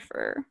rooting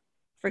for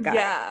Guy.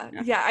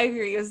 Yeah, I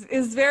agree. It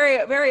was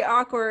very, very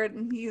awkward,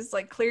 and he's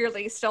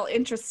clearly still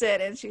interested,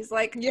 and she's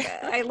like,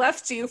 I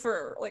left you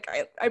for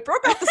I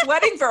broke up this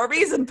wedding for a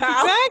reason,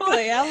 pal.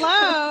 Exactly.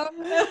 Hello.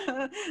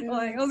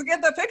 Let's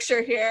get the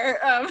picture here.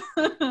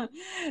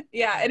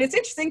 Yeah, and it's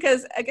interesting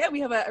because again we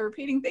have a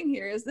repeating thing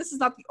here. Is this is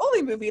not the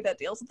only movie that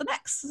deals with the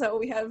ex, so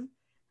we have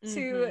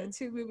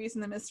two movies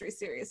in the mystery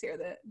series here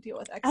that deal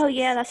with exes. Oh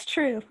yeah, that's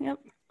true. Yep.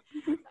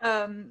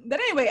 But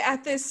anyway,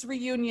 at this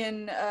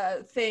reunion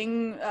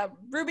thing,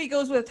 Ruby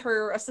goes with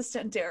her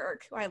assistant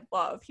Derek, who I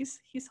love. He's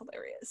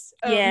hilarious.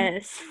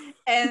 Yes.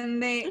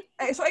 And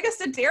so I guess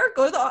did Derek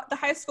go to the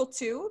high school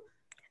too?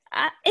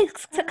 It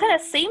kind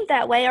of seemed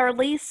that way, or at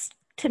least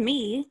to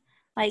me,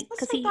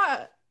 because he.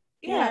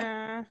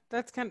 Yeah,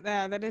 that's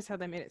that is how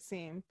they made it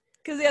seem.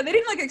 Because they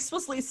didn't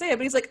explicitly say it,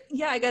 but he's like,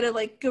 yeah, I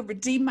gotta go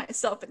redeem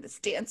myself in this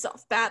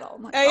dance-off battle.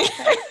 I'm like,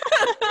 okay.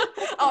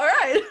 All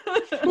right.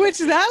 Which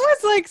that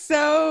was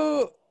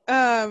so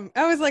I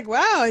was like,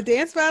 wow, a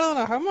dance battle in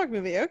a Hallmark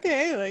movie.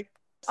 Okay,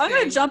 I'm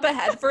gonna jump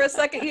ahead for a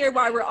second here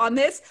while we're on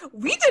this.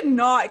 We did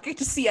not get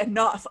to see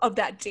enough of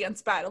that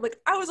dance battle.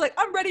 I was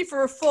I'm ready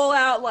for a full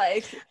out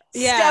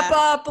step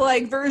up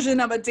version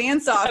of a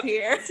dance off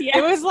here. Yeah.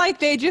 It was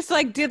they just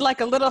did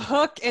a little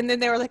hook, and then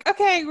they were like,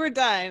 okay, we're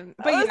done.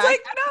 But I was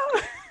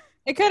no.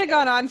 It could have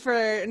gone on for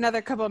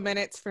another couple of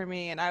minutes for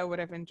me, and I would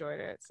have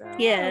enjoyed it. So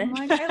yeah,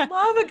 I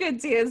love a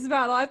good dance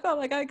battle. I felt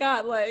like I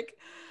got I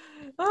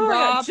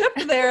got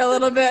chipped there a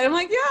little bit. I'm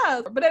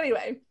yeah. But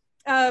anyway,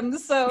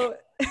 so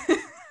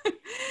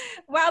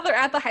while they're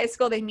at the high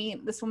school, they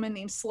meet this woman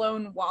named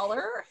Sloane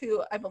Waller,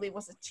 who I believe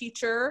was a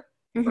teacher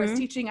or was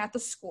teaching at the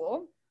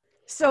school.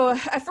 So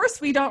at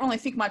first, we don't really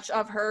think much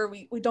of her.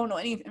 We don't know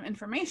any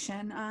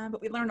information,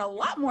 but we learn a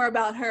lot more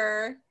about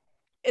her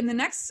in the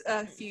next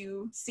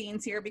few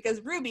scenes here,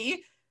 because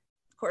Ruby,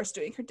 of course,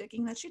 doing her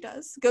digging that she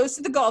does, goes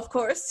to the golf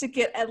course to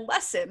get a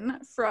lesson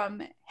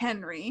from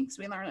Henry, because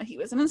we learn that he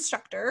was an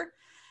instructor.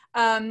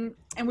 And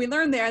we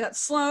learn there that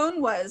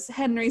Sloane was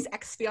Henry's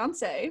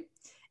ex-fiance,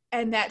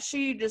 and that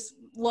she just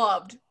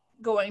loved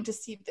going to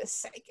see this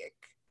psychic.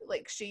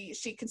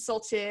 She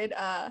consulted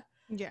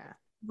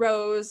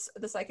Rose,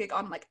 the psychic,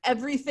 on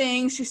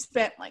everything. She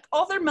spent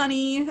all their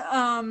money,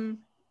 and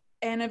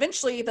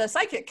eventually the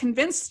psychic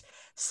convinced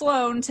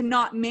Sloane to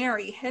not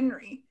marry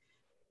Henry.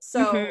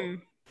 So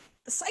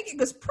the psychic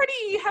was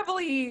pretty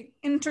heavily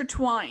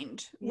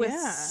intertwined with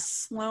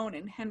Sloane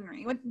and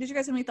Henry. What did you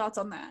guys have any thoughts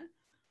on that?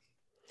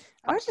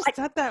 I just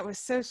thought that was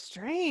so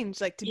strange,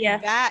 to be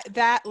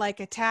that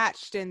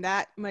attached and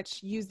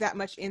use that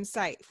much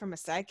insight from a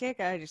psychic.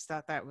 I just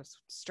thought that was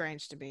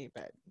strange to me,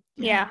 but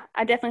yeah,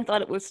 I definitely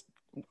thought it was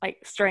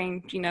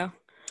strange,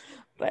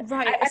 but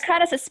right. I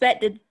kind of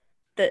suspected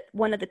that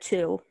one of the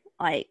two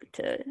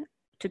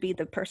to be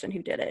the person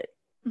who did it.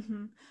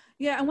 Mm-hmm.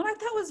 Yeah, and what I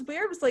thought was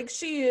weird was like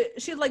she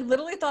like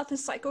literally thought the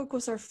psychic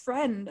was her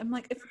friend. I'm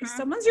like, if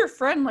someone's your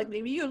friend, like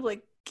maybe you'd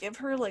like give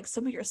her like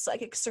some of your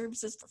psychic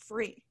services for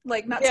free,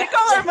 like not take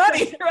all her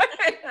money,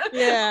 right?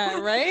 Yeah,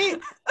 right.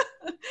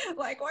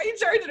 Like, why are you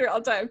charging her all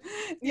the time?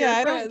 Yeah,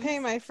 I don't pay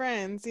my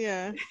friends.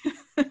 Yeah.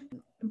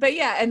 But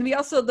yeah, and we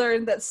also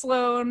learned that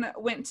Sloane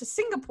went to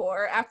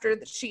Singapore after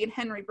she and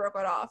Henry broke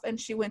it off, and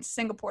she went to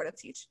Singapore to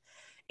teach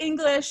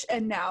English.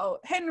 And now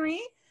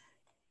Henry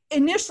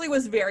initially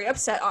was very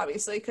upset,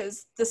 obviously,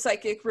 because the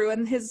psychic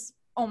ruined his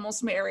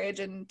almost marriage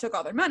and took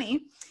all their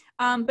money.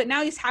 But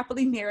now he's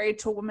happily married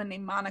to a woman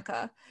named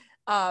Monica,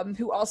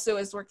 who also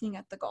is working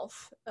at the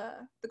golf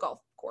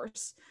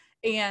course.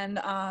 And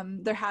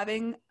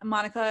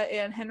Monica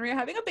and Henry are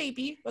having a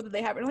baby, whether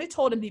they haven't really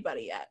told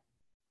anybody yet.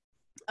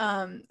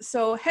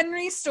 So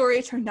Henry's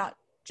story turned out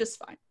just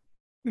fine,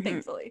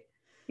 thankfully.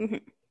 Mm-hmm.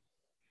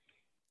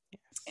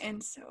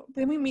 And so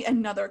then we meet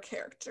another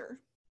character,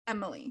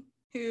 Emily,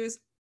 who's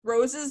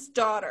Rose's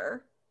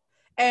daughter.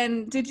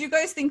 And did you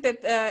guys think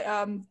that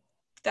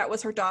that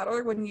was her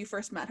daughter when you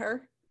first met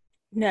her?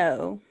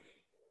 No,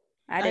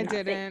 I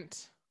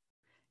didn't.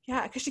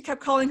 Yeah, because she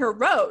kept calling her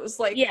Rose,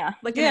 like an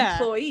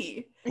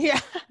employee. Yeah.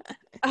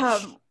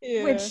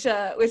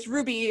 Which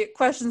Ruby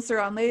questions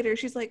her on later.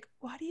 She's like,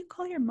 "Why do you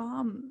call your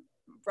mom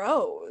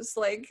Rose?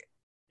 Like,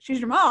 she's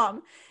your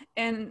mom."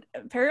 And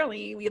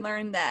apparently, we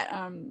learned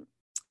that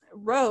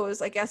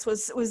Rose, I guess,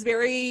 was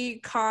very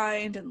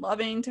kind and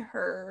loving to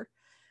her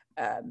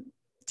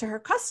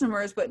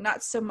customers, but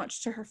not so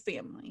much to her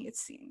family, it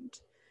seemed.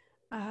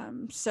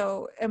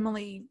 So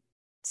Emily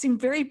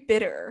seemed very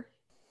bitter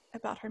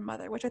about her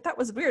mother, which I thought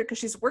was weird because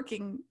she's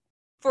working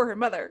for her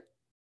mother,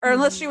 or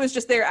unless she was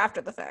just there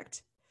after the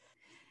fact.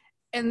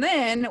 And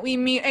then we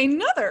meet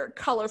another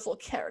colorful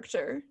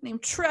character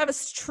named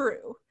Travis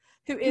True,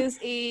 who is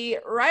a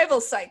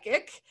rival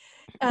psychic.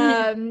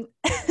 Rival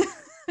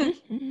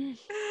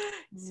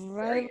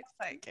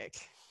psychic.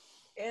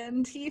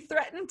 And he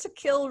threatened to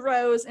kill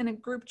Rose in a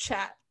group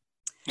chat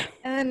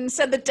and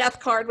said the death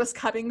card was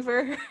coming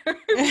for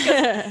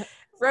her.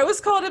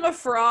 Rose called him a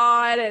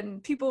fraud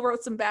and people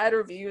wrote some bad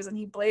reviews and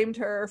he blamed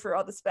her for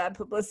all this bad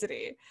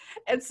publicity.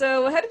 And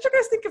so how did you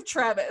guys think of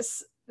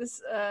Travis,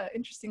 this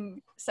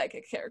interesting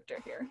psychic character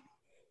here?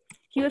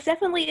 He was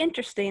definitely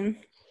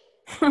interesting.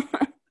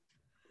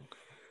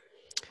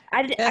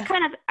 I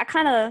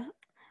kind of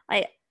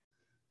like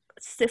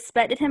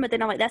suspected him, but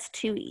then I'm like, that's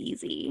too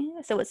easy,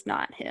 so it's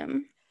not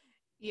him.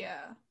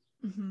 Yeah.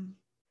 Mm-hmm.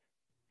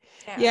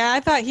 Yeah, I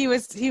thought he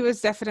was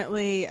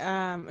definitely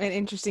an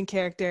interesting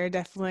character,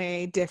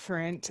 definitely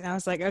different. And I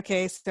was like,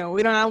 okay, so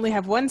we don't only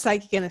have one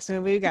psychic in this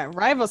movie, we got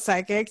rival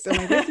psychics, and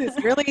like, this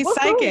is really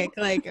psychic.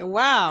 Like,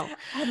 wow.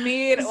 I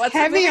mean, what's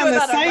heavy on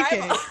the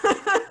psychic?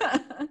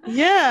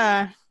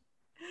 Yeah.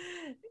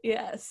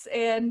 Yes,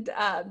 and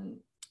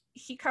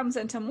he comes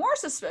into more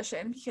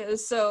suspicion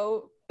because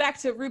back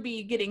to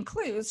Ruby getting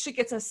clues, she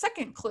gets a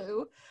second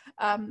clue.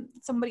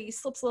 Somebody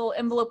slips a little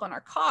envelope on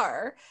her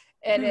car,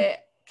 and it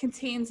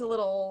contains a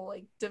little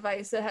like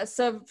device that has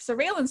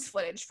surveillance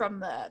footage from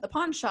the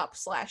pawn shop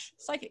 /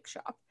 psychic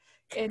shop,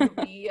 and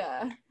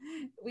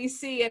we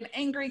see an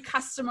angry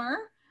customer,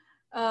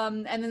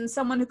 and then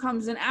someone who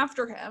comes in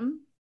after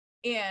him,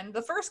 and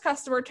the first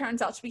customer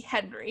turns out to be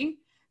Henry,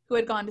 who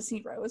had gone to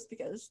see Rose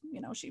because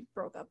she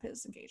broke up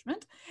his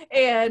engagement,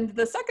 and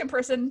the second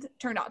person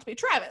turned out to be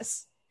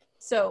Travis.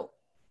 So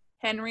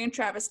Henry and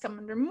Travis come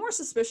under more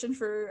suspicion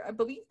for, I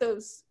believe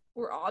those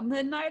were on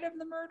the night of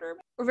the murder,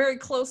 or very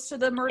close to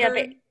the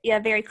murder. Yeah,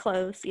 very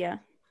close. Yeah.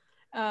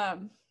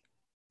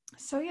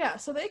 So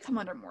they come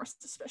under more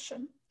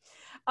suspicion.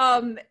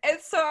 And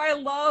so I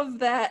love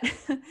that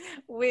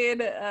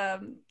when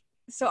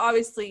so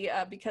obviously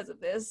because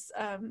of this,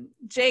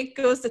 Jake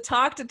goes to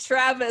talk to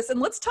Travis, and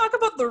let's talk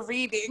about the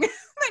reading.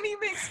 And he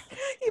makes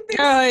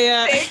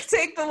Jake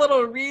take the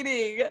little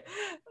reading.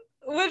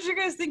 What did you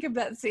guys think of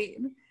that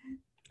scene?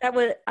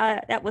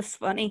 That was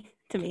funny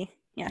to me.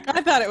 Yeah,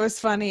 I thought it was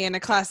funny in a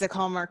classic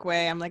Hallmark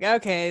way. I'm like,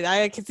 okay,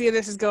 I can see where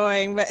this is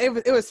going, but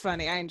it was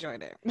funny. I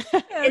enjoyed it.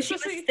 Yeah, and she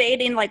was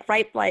stating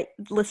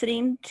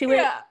listening to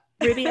it.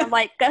 Ruby, I'm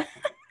like,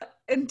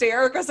 and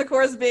Derek was of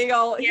course being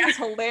all he's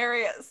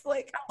hilarious.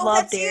 Like,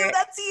 that's Derek.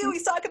 That's you.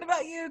 He's talking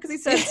about you because he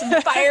said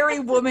some fiery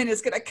woman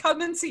is gonna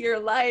come into your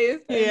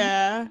life.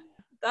 And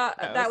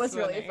that was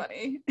really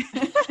funny.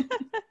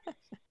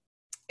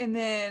 And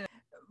then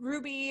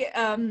Ruby,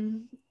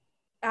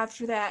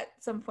 after that,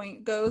 at some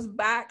point, goes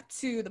back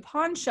to the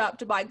pawn shop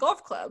to buy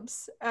golf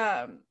clubs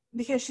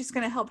because she's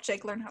going to help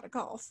Jake learn how to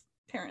golf,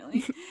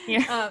 apparently.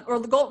 Or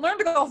learn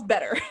to golf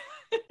better.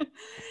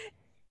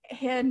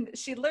 And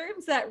she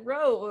learns that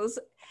Rose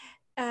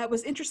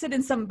was interested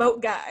in some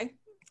boat guy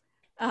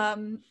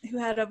who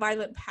had a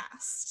violent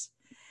past.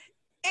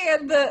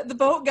 And the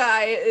boat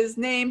guy, his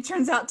name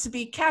turns out to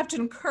be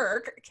Captain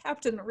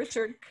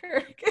Richard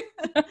Kirk.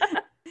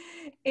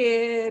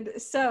 And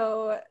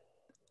so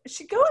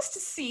she goes to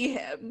see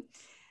him.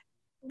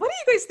 What do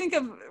you guys think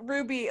of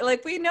Ruby?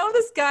 Like, we know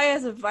this guy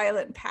has a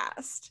violent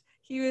past.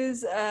 He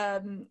was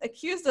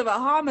accused of a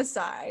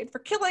homicide for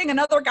killing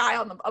another guy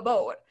on a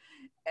boat.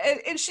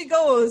 And she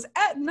goes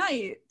at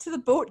night to the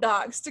boat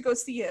docks to go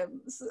see him.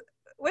 So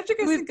what'd you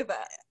guys think of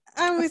that?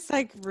 I was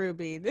like,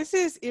 Ruby, this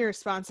is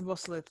irresponsible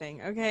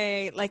sleuthing.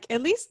 Okay, like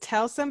at least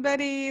tell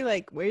somebody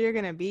like where you're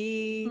gonna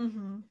be.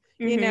 Mm-hmm.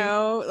 You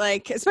know,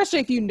 like especially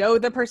if you know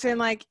the person,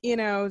 like, you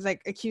know, is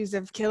like accused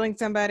of killing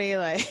somebody,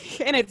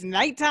 like, and it's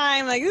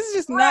nighttime. Like this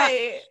is just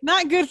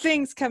not good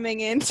things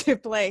coming into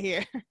play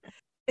here.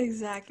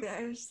 Exactly.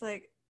 I was just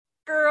like,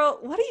 girl,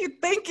 what are you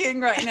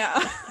thinking right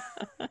now?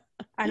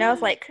 I know,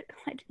 it's like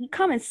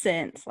common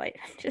sense, like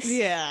just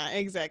yeah,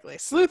 exactly.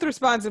 Sleuth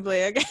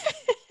responsibly, okay.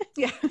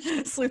 Yeah,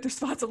 sleuth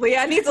responsibly.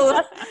 Yeah, it needs a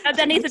little.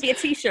 That needs to be a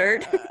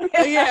T-shirt.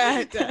 Yeah,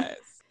 it does.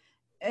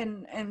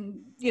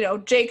 And you know,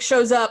 Jake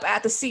shows up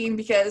at the scene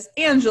because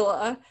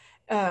Angela,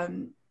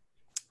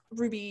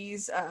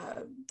 Ruby's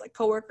like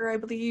coworker, I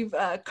believe,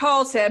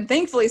 calls him.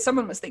 Thankfully,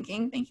 someone was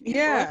thinking. Thank you.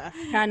 Yeah,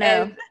 I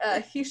know.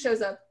 And he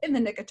shows up in the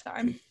nick of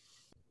time.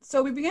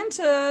 So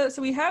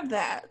we have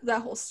that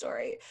whole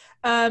story.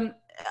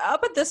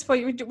 Up at this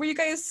point, were you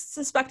guys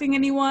suspecting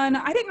anyone?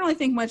 I didn't really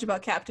think much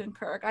about Captain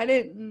Kirk. I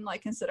didn't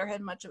like consider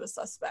him much of a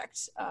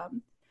suspect.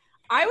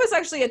 I was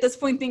actually at this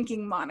point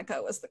thinking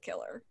Monica was the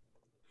killer.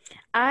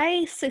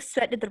 I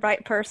suspected the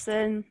right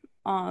person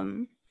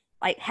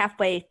like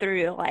halfway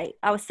through. Like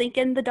I was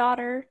thinking the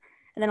daughter,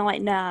 and then I'm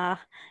like, nah.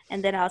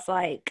 And then I was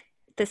like,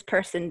 this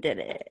person did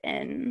it,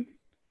 and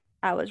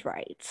I was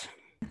right.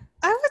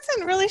 I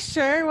wasn't really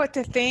sure what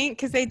to think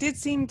because they did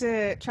seem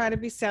to try to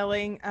be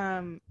selling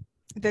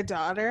the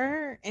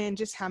daughter and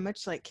just how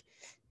much like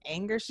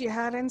anger she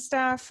had and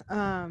stuff.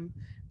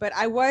 But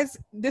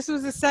this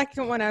was the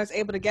second one I was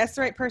able to guess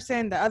the right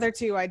person. The other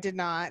two I did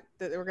not,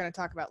 that we're going to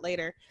talk about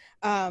later.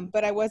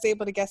 But I was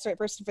able to guess the right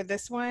person for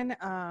this one.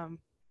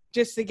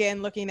 Just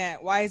again, looking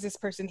at why is this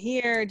person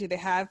here? Do they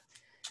have,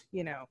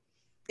 you know,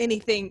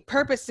 anything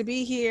purpose to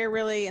be here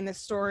really in this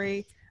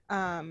story?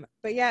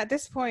 But yeah, at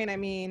this point, I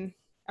mean,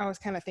 I was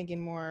kind of thinking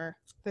more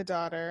the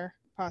daughter,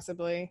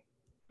 possibly.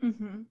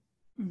 Mm-hmm.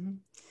 Mm-hmm.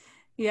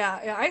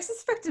 Yeah, I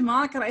suspected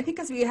Monica, and I think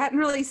because we hadn't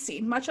really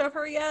seen much of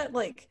her yet,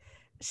 like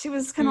she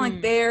was kind of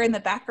like there in the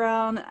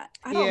background.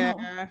 I don't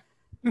know.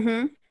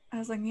 Mm-hmm. I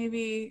was like,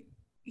 maybe,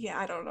 yeah,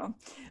 I don't know.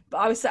 But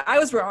obviously, I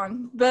was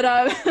wrong. But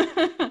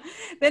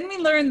then we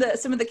learned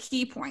some of the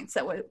key points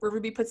that where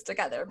Ruby puts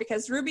together,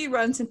 because Ruby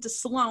runs into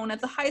Sloane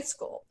at the high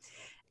school,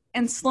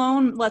 and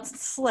Sloane lets it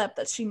slip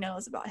that she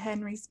knows about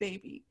Henry's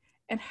baby.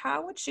 And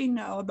how would she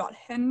know about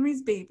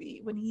Henry's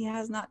baby when he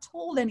has not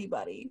told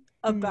anybody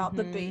about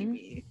the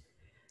baby?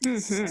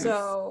 Mm-hmm.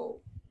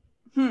 So,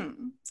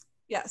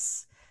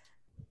 yes.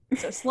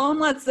 So Sloane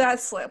lets that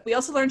slip. We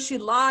also learned she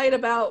lied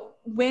about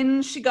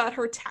when she got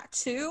her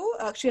tattoo.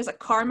 She has a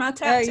karma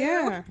tattoo.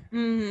 Yeah.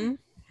 Mm-hmm.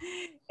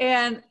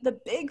 And the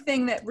big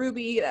thing that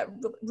Ruby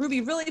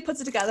really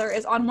puts it together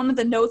is on one of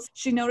the notes,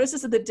 she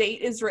notices that the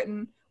date is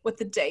written with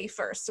the day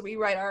first. So we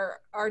write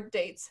our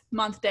dates,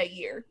 month, day,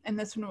 year. And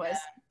this one was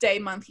day,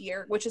 month,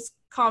 year, which is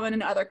common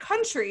in other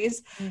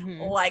countries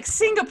like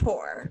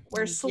Singapore,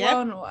 where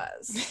Sloane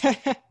was.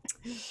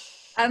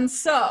 And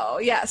so,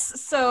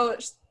 yes. So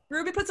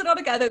Ruby puts it all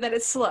together that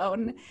it's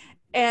Sloane,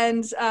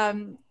 and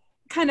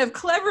kind of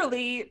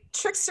cleverly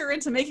tricks her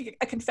into making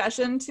a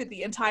confession to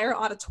the entire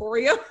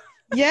auditorium.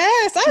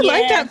 Yes, I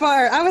like that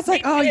part. I was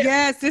like, oh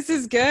yes, this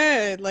is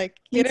good. Like,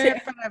 get her in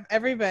front of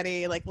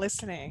everybody, like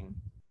listening.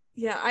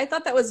 Yeah, I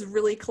thought that was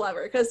really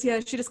clever because, yeah,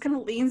 she just kind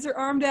of leans her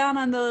arm down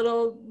on the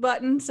little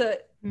button to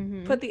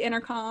put the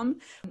intercom.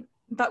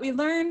 But we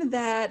learned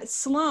that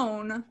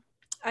Sloane,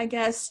 I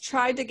guess,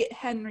 tried to get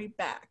Henry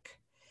back.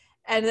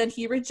 And then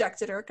he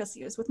rejected her because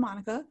he was with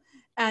Monica.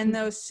 And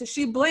so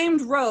she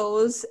blamed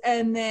Rose,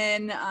 and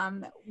then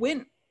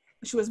went.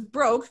 She was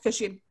broke because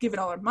she had given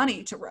all her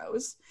money to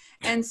Rose.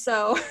 And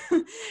so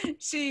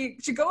she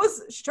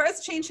tries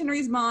to change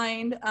Henry's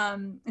mind.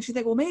 And she's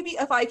like, well, maybe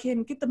if I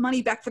can get the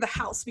money back for the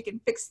house, we can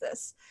fix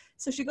this.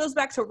 So she goes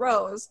back to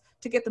Rose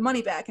to get the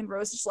money back, and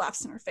Rose just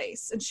laughs in her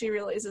face. And she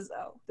realizes,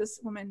 oh, this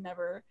woman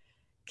never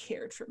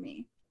cared for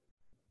me.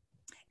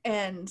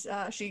 And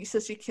she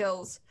says she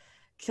kills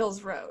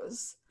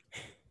Rose.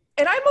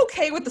 And I'm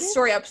okay with the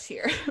story up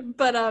here,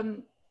 but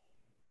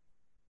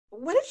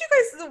what did you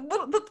guys,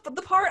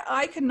 the part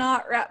I could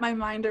not wrap my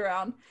mind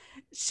around,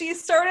 she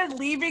started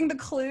leaving the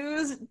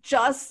clues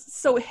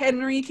just so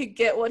Henry could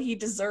get what he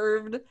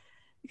deserved,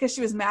 because she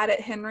was mad at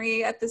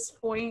Henry at this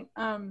point.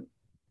 And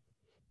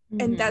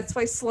that's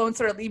why Sloane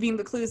started leaving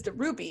the clues to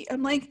Ruby.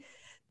 I'm like,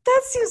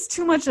 that seems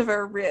too much of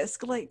a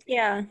risk. Like,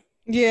 yeah.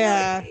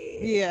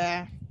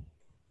 The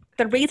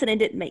reasoning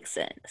didn't make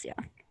sense.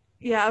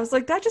 Yeah, I was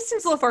like, that just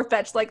seems a little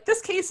far-fetched. Like,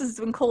 this case has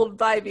been cold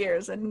 5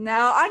 years, and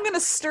now I'm going to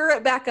stir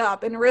it back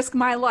up and risk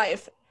my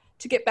life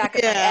to get back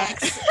at my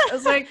ex. I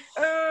was like,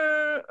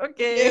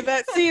 okay. Yeah,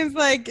 that seems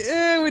like,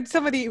 would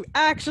somebody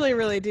actually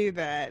really do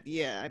that?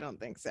 Yeah, I don't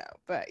think so.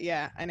 But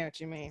yeah, I know what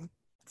you mean.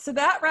 So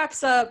that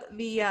wraps up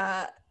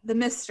the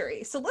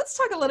mystery. So let's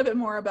talk a little bit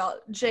more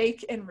about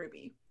Jake and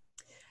Ruby.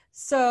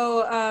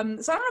 So I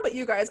don't know about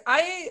you guys.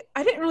 I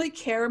didn't really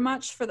care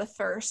much for the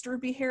first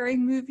Ruby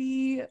Herring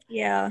movie.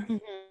 Yeah.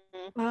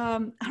 I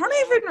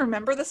don't even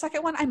remember the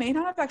second one. I may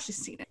not have actually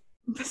seen it.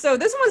 So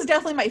this one was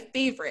definitely my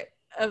favorite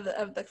of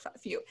the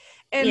few.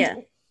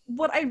 And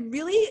what I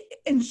really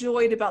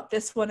enjoyed about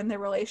this one in their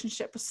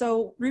relationship,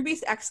 so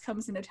Ruby's ex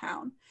comes into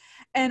town,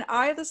 and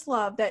I just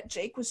love that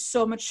Jake was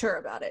so mature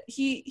about it.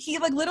 He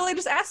like literally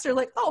just asked her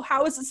like, "Oh,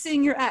 how is it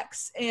seeing your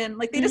ex?" And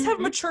like they just have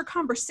a mature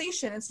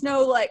conversation. It's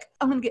no like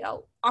I'm gonna get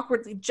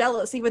awkwardly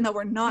jealous even though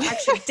we're not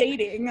actually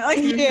dating. Like,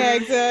 yeah,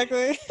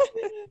 exactly.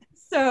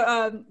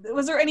 So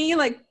was there any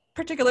like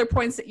particular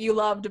points that you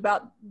loved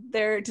about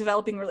their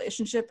developing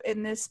relationship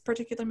in this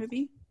particular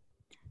movie?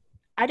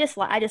 I just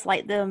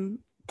like them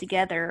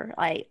together,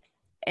 like,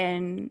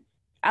 and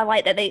I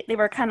like that they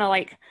were kind of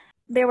like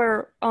they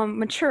were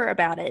mature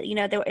about it. You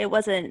know, it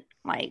wasn't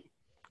like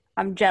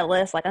I'm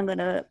jealous, like I'm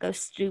gonna go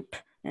stoop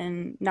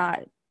and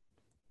not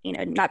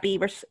be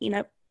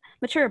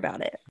mature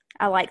about it.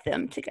 I like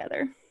them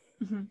together.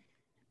 Mm-hmm.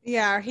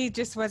 Yeah, he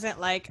just wasn't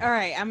like, all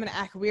right, I'm gonna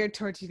act weird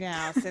towards you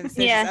now since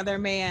there's this other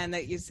man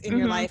that is in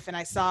your life, and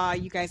I saw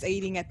you guys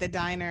eating at the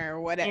diner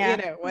or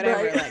whatever,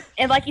 whatever. Right. Like,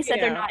 and like you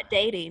said, they're not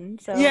dating.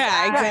 So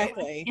yeah,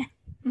 exactly.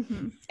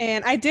 Mm-hmm.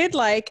 And I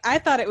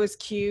thought it was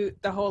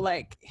cute, the whole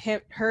like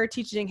her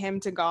teaching him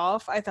to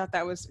golf. I thought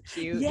that was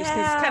cute, just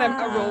because it's kind of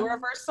a role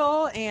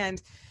reversal.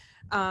 And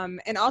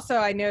also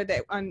I know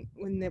that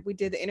we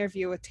did the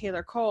interview with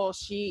Taylor Cole,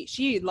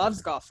 she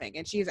loves golfing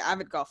and she's an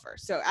avid golfer.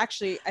 So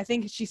actually, I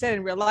think she said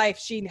in real life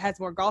she has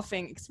more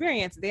golfing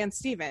experience than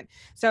Steven.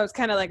 So it's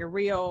kind of like a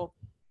real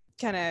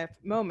kind of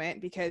moment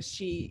because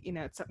she,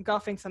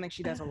 golfing something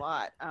she does a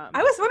lot.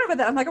 I was wondering about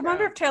that. I'm like, I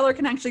wonder if Taylor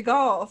can actually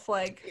golf.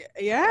 Like,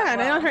 yeah,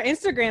 and on her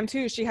Instagram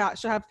too, she'll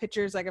have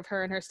pictures like of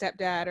her and her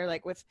stepdad or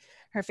like with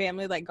her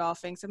family like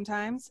golfing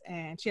sometimes,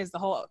 and she has the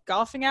whole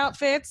golfing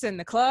outfits and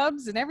the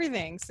clubs and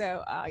everything.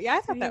 So yeah,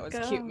 I thought that was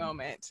a cute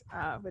moment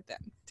with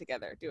them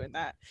together doing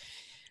that.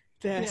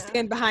 The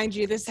stand behind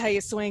you, this is how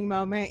you swing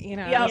moment,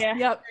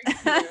 Yep.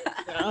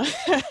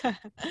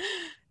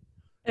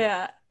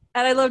 Yeah.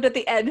 And I loved at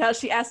the end how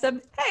she asked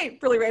him, hey,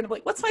 really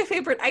randomly, what's my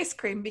favorite ice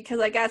cream? Because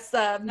I guess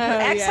her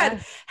ex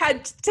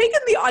had taken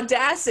the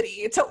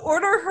audacity to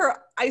order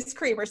her ice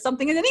cream or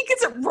something, and then he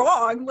gets it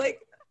wrong.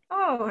 Like,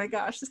 oh my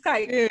gosh, this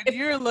guy. Dude,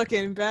 you're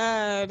looking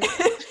bad.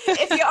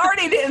 If you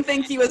already didn't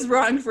think he was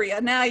wrong for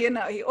you, now you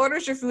know. He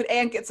orders your food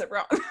and gets it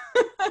wrong.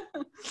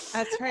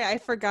 That's right. I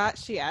forgot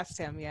she asked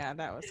him. Yeah,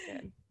 that was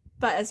good.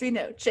 But as we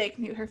know, Jake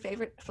knew her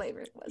favorite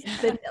flavor was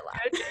vanilla.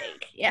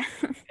 Jake. Yeah.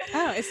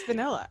 Oh, it's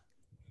vanilla.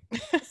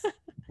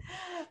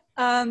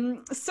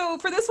 So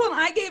for this one,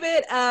 I gave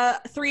it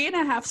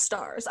 3.5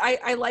 stars.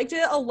 I liked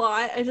it a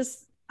lot.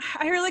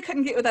 I really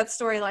couldn't get with that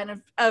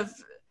storyline of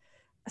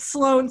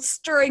Sloane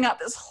stirring up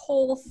this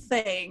whole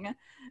thing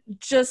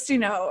just,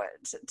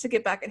 to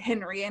get back at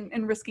Henry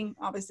and risking,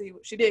 obviously,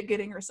 what she did,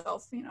 getting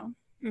herself,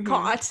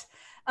 caught.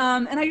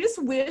 And I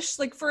just wish,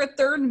 like, for a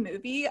third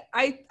movie,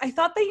 I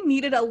thought they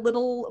needed a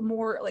little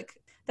more, like,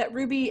 that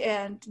Ruby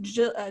and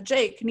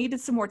Jake needed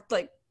some more,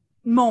 like,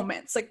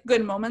 moments, like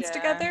good moments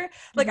together.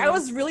 Like I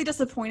was really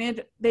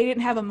disappointed they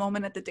didn't have a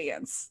moment at the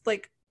dance.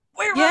 Like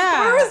where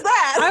was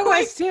that? I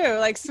was too.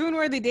 Like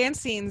swoon-worthy dance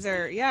scenes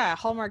are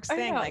Hallmark's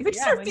thing. Like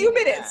just for a few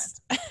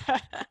minutes.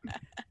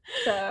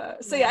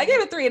 So yeah, I gave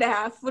it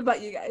 3.5. What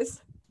about you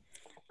guys?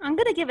 I'm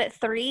gonna give it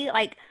 3.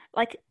 Like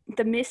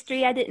the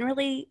mystery I didn't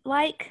really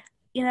like,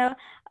 but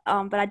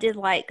I did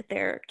like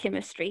their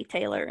chemistry,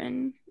 Taylor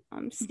and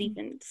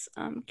Stephen's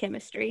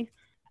chemistry.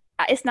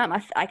 It's not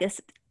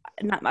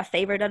not my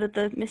favorite out of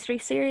the mystery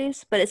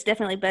series, but it's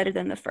definitely better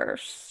than the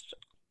first.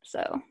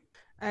 So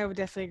I would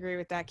definitely agree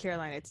with that,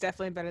 Caroline. It's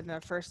definitely better than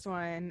the first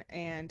one.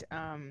 And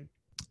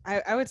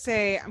I would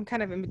say I'm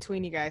kind of in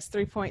between you guys,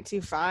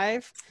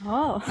 3.25.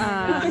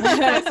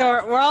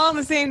 So we're all in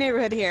the same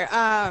neighborhood here.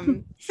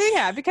 So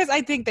yeah, because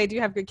I think they do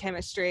have good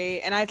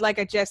chemistry. And like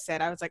I just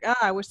said, I was like,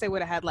 I wish they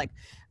would have had like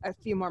a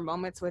few more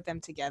moments with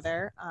them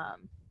together.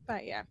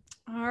 But yeah.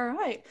 All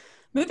right.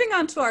 Moving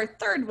on to our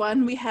third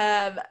one, we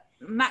have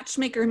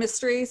Matchmaker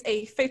Mysteries,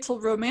 A Fatal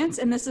Romance,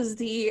 and this is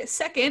the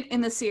second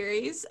in the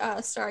series,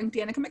 starring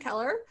Danica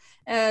McKellar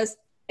as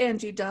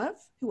Angie Dove,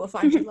 who will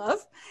find you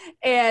love,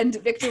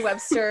 and Victor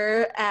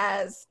Webster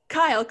as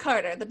Kyle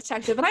Carter, the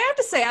detective. And I have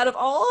to say, out of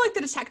all like the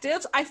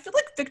detectives, I feel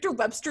like Victor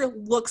Webster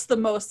looks the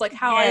most like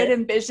how I'd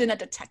envision a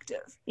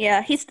detective.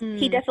 Yeah, he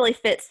definitely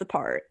fits the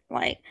part.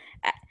 Like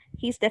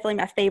he's definitely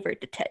my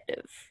favorite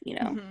detective.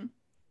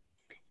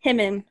 Him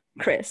and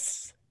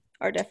Chris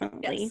are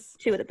definitely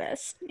two of the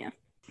best.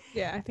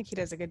 Yeah, I think he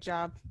does a good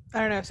job. I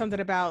don't know, something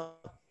about,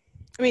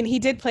 I mean, he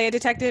did play a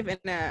detective in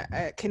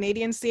a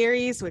Canadian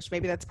series, which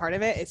maybe that's part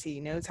of it, is he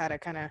knows how to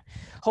kind of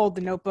hold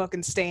the notebook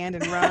and stand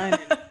and run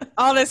and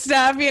all this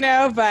stuff,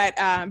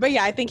 but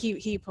yeah, I think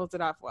he pulls it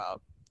off well.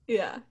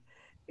 Yeah.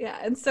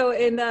 And so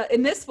in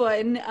this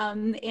one,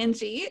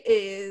 Angie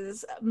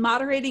is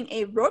moderating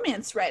a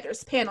romance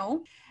writers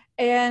panel,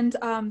 and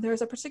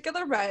there's a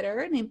particular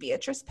writer named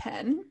Beatrice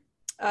Penn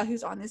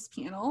who's on this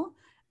panel.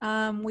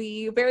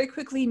 We very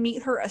quickly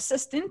meet her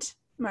assistant,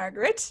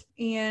 Margaret,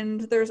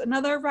 and there's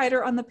another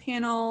writer on the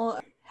panel,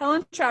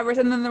 Helen Travers,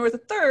 and then there was a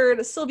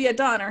third, Sylvia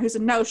Donner, who's a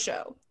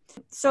no-show.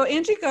 So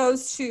Angie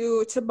goes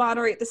to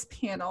moderate this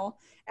panel,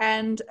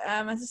 and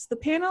as the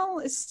panel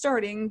is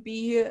starting,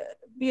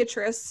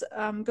 Beatrice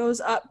goes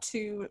up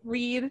to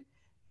read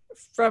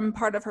from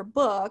part of her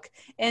book,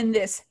 and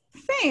this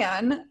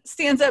fan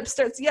stands up,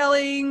 starts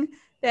yelling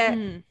that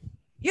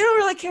you don't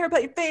really care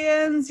about your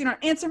fans, you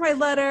don't answer my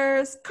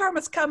letters,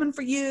 karma's coming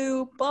for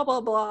you, blah,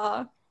 blah,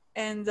 blah.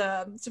 And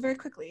so very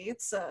quickly,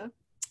 it's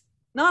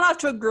not off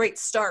to a great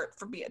start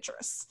for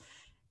Beatrice.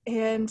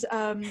 And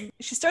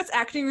she starts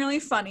acting really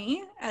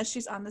funny as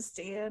she's on the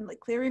stand, like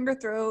clearing her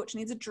throat. She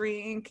needs a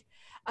drink.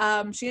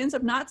 She ends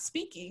up not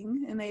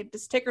speaking, and they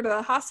just take her to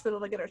the hospital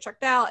to get her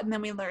checked out. And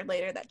then we learn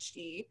later that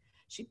she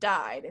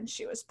died and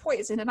she was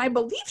poisoned. And I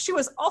believe she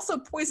was also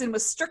poisoned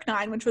with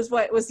strychnine, which was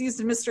what was used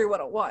in Mystery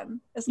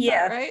 101. Isn't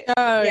that right?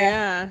 Oh,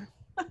 yeah.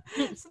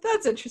 So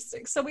that's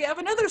interesting. So we have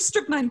another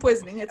strychnine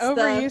poisoning. It's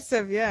overuse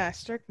of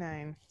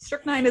strychnine.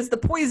 Strychnine is the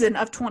poison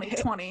of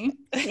 2020,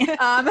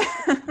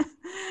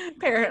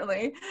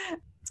 apparently.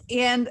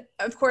 And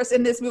of course,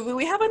 in this movie,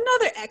 we have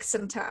another ex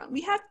in town.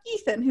 We have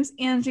Ethan, who's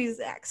Angie's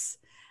ex.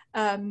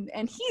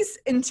 And he's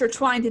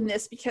intertwined in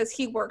this because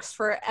he works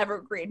for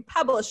Evergreen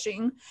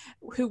Publishing,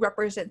 who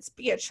represents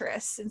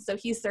Beatrice. And so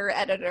he's their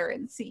editor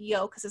and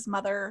CEO because his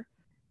mother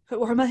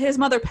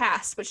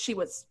passed, but she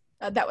was,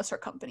 that was her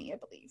company, I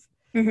believe.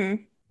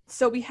 Mm-hmm.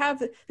 So we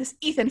have this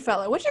Ethan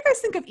fellow. What do you guys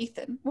think of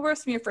Ethan? What were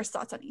some of your first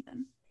thoughts on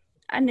Ethan?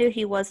 I knew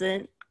he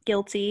wasn't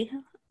guilty,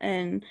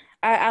 and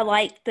I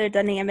liked the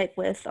dynamic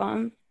with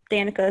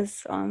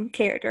Danica's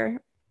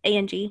character,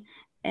 Angie,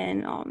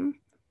 and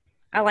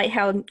I like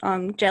how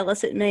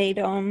jealous it made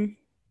Kyle.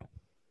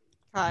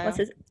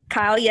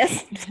 Kyle,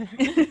 yes.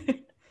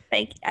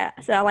 Thank you.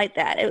 So I like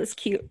that. It was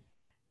cute.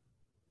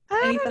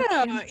 I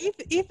don't know.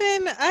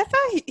 Ethan, I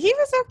thought he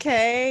was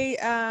okay.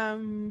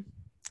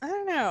 I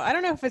don't know. I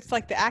don't know if it's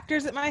like the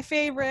actors that my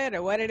favorite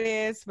or what it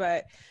is,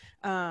 but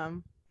I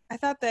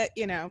thought that,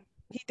 he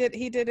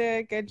did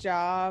a good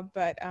job,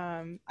 but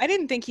I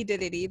didn't think he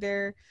did it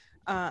either.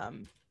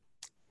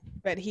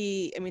 But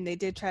they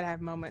did try to have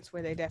moments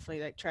where they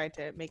definitely like tried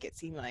to make it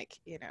seem like,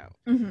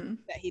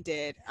 that he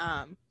did.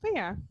 But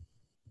yeah.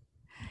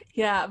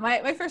 Yeah,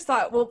 my first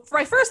thought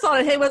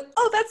of him was,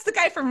 oh, that's the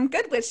guy from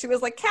Good Witch. She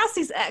was like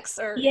Cassie's ex,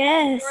 or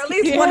yes, or at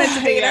least wanted to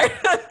date her.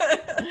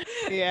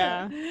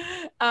 Yeah.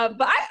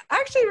 But I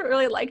actually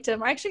really liked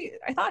him. I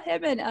thought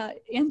him and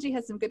Angie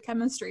had some good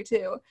chemistry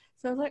too.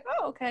 So I was like,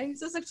 oh, okay,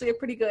 this is actually a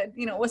pretty good.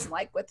 It wasn't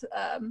like with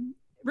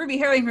Ruby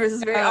Herring, hers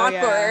is very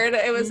awkward.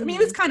 Yeah. It was, it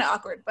was kind of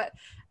awkward, but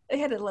they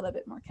had a little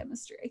bit more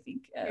chemistry, I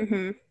think,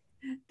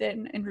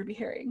 than in Ruby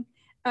Herring.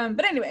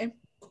 But anyway.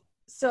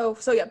 So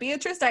yeah,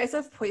 Beatrice dies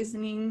of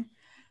poisoning.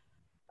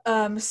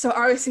 So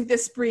obviously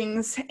this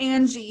brings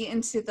Angie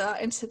into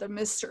the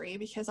mystery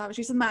because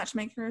obviously she's a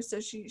matchmaker, so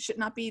she should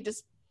not be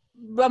just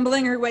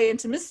bumbling her way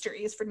into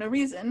mysteries for no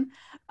reason.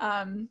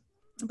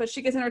 But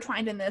she gets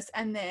intertwined in this,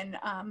 and then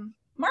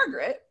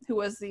Margaret, who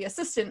was the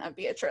assistant of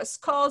Beatrice,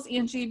 calls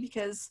Angie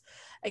because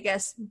I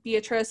guess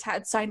Beatrice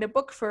had signed a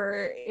book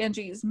for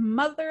Angie's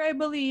mother, I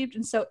believe,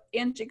 and so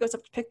Angie goes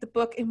up to pick the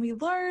book, and we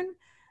learn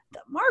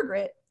that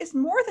Margaret is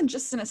more than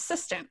just an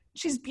assistant.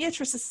 She's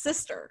Beatrice's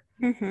sister.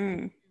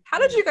 Mm-hmm. How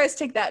did you guys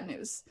take that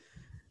news?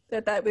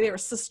 That they were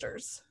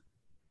sisters?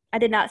 I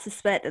did not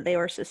suspect that they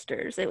were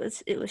sisters. It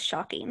was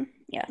shocking.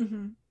 Yeah.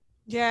 Mm-hmm.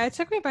 Yeah, it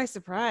took me by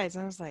surprise.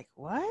 I was like,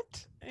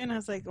 what? And I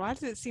was like, why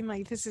does it seem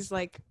like this is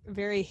like a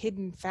very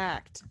hidden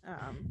fact?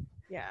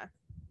 Yeah.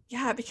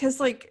 Yeah, because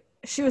like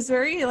she was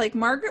very like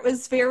Margaret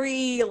was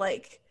very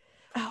like,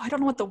 oh, I don't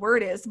know what the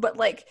word is, but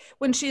like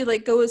when she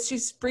like goes,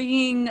 she's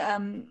bringing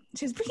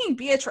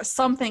Beatrice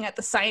something at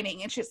the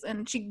signing, and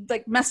she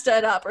like messed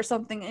it up or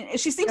something, and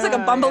she seems like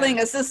a bumbling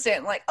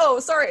assistant, like, oh,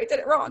 sorry, I did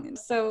it wrong. And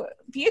so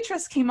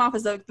Beatrice came off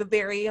as like a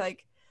very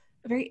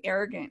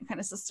arrogant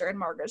kind of sister, and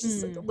Margaret's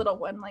just like the little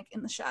one, like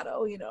in the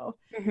shadow,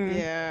 Mm-hmm.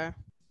 Yeah.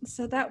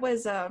 So that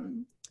was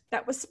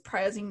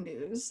surprising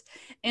news.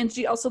 And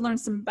she also learned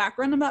some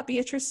background about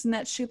Beatrice, and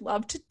that she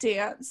loved to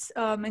dance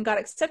and got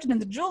accepted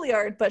into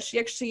Juilliard, but she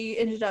actually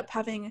ended up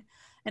having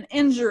an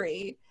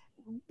injury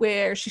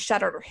where she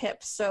shattered her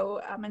hip.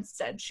 So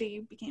instead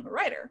she became a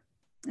writer,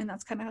 and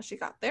that's kind of how she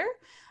got there.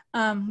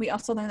 We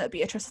also learned that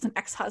Beatrice has an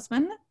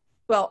ex-husband.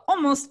 Well,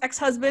 almost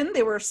ex-husband.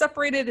 They were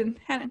separated and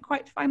hadn't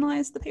quite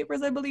finalized the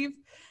papers, I believe,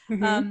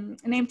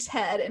 named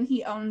Ted, and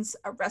he owns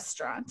a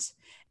restaurant.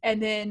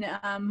 And then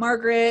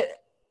Margaret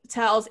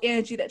tells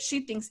Angie that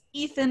she thinks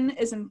Ethan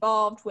is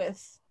involved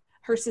with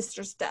her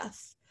sister's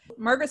death.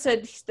 Margaret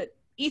said that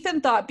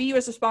Ethan thought B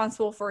was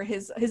responsible for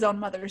his own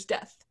mother's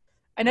death.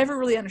 I never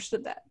really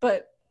understood that,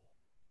 but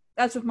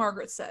that's what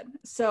Margaret said.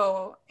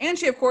 So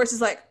Angie, of course,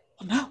 is like,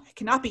 well, no, it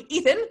cannot be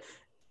Ethan.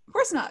 Of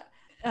course not.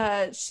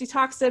 She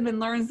talks to him and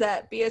learns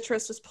that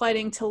Beatrice was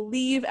planning to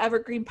leave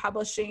Evergreen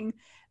Publishing,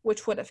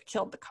 which would have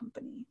killed the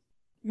company.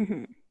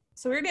 Mm-hmm.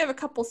 So we already have a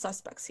couple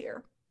suspects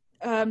here.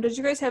 Did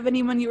you guys have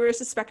anyone you were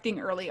suspecting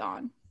early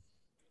on?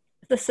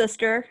 The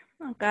sister.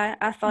 Okay,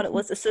 I thought it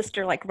was the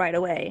sister like right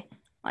away.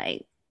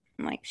 Like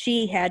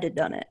she had to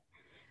done it,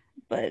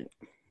 but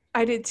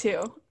I did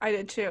too.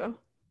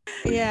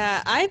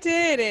 Yeah, I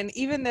did. And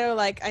even though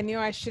like I knew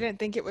I shouldn't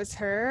think it was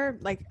her,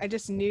 like I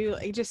just knew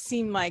it just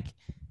seemed like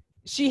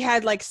she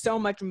had like so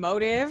much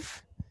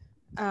motive,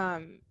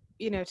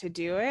 to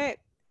do it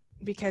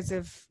because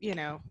of,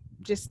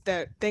 just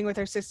the thing with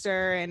her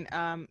sister and,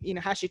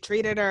 how she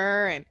treated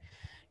her and,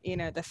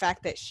 the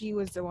fact that she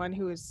was the one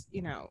who was,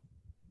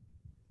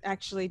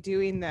 actually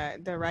doing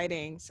the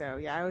writing. So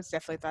yeah, I was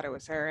definitely thought it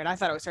was her, and I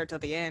thought it was her till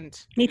the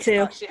end. Me too.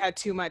 Thought she had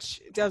too much.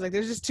 I was like,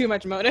 there's just too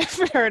much motive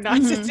for her not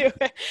to do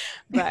it.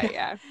 But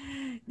yeah,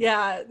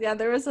 yeah.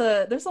 There's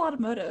a lot of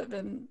motive,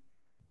 and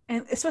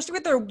especially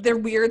with their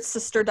weird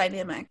sister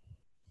dynamic.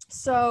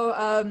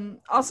 So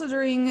also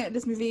during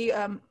this movie,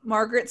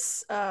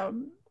 Margaret's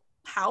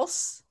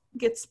house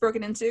gets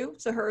broken into.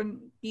 So her and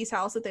Bee's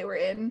house that they were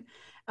in.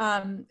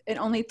 And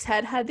only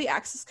Ted had the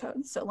access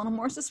code, so a little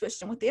more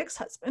suspicion with the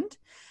ex-husband.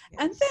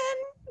 Yes. And then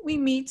we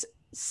meet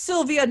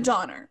Sylvia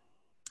Donner,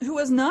 who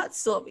was not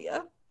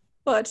Sylvia,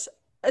 but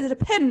a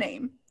pen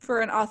name for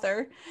an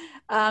author,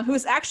 who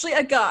is actually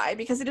a guy,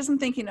 because he doesn't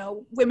think,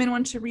 women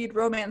want to read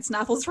romance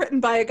novels written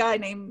by a guy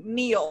named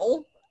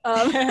Neil.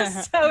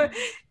 So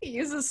he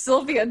uses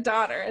Sylvia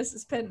Donner as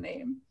his pen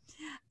name.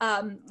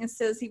 It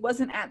says he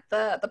wasn't at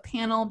the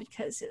panel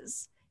because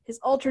his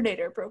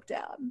alternator broke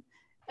down.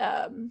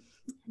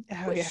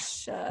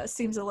 Which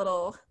seems a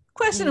little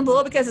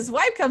questionable because his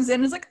wife comes in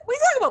and is like, what are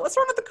you talking about? What's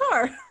wrong with the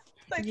car?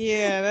 Like,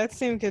 yeah, that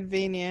seemed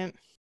convenient.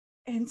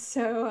 And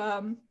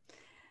so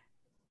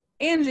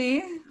Angie,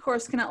 of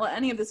course, cannot let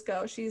any of this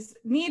go. She's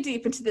knee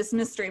deep into this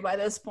mystery by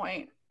this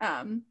point.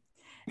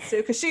 So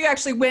because she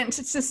actually went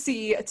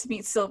to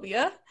meet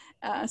Sylvia.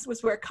 This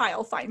was where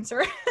Kyle finds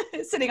her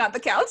sitting on the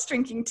couch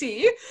drinking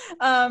tea.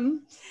 And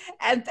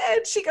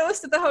then she goes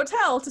to the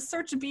hotel to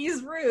search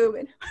Bee's room.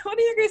 And what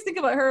do you guys think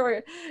about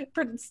her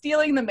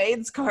stealing the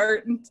maid's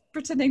cart and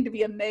pretending to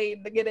be a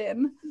maid to get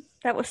in?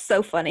 That was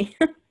so funny.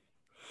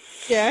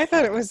 Yeah, I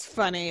thought it was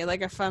funny,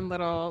 like a fun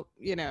little,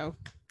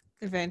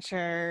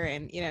 adventure.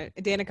 And,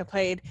 Danica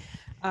played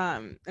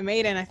a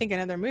maid in, I think,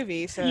 another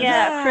movie. So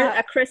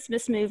a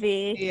Christmas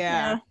movie.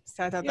 Yeah.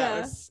 So I thought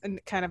that was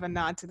kind of a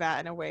nod to that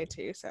in a way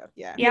too. So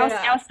yeah.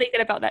 I was thinking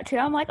about that too.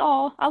 I'm like,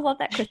 oh, I love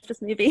that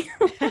Christmas movie.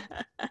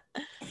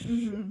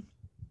 Mm-hmm.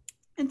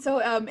 And so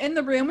in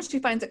the room, she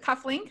finds a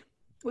cufflink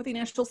with the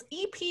initials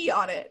EP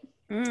on it.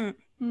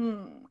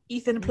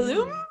 Ethan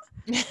Plume?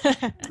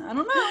 I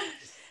don't know.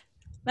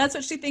 That's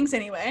what she thinks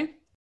anyway.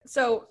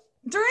 So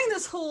during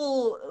this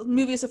whole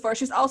movie so far,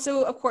 she's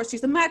also, of course,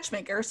 she's a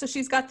matchmaker. So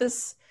she's got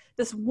this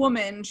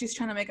woman she's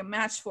trying to make a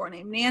match for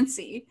named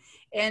Nancy.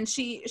 And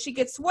she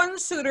gets one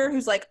suitor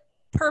who's like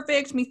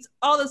perfect, meets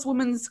all this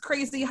woman's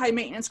crazy high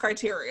maintenance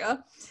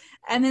criteria.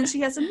 And then she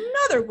has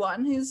another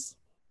one who's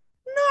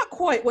not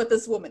quite what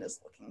this woman is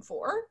looking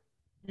for.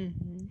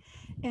 Mm-hmm.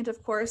 And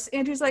of course,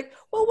 Andrew's like,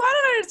 well, why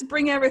don't I just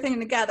bring everything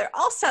together?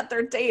 I'll set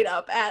their date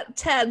up at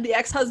Ted, the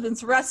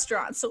ex-husband's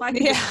restaurant, so I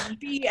can just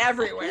be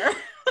everywhere.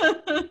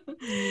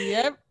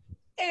 Yep.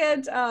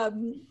 And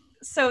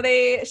so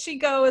she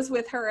goes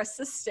with her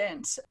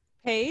assistant,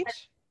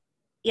 Paige.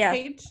 Yeah.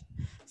 Paige.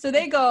 So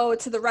they go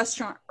to the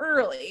restaurant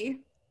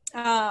early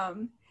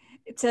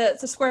to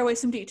square away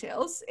some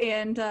details.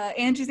 And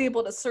Angie's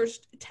able to search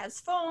Ted's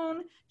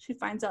phone. She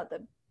finds out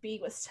that B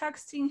was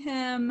texting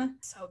him.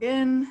 So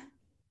again,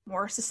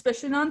 more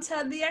suspicion on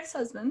Ted, the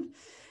ex-husband.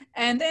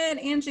 And then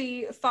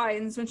Angie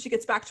finds, when she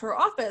gets back to her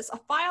office, a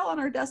file on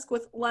her desk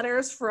with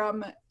letters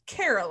from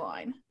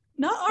Caroline.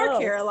 Not our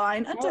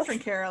Caroline, a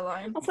different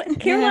Caroline.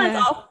 Caroline's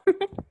off.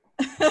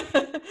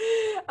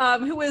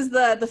 Who was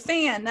the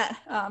fan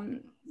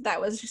that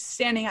was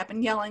standing up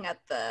and yelling at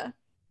the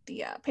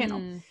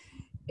panel.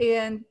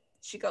 And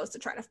she goes to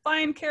try to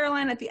find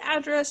Caroline at the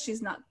address.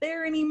 She's not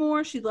there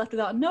anymore. She left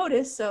without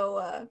notice,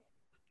 so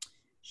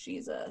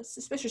she's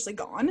suspiciously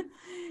gone.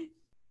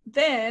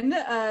 Then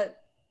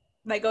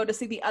they go to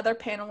see the other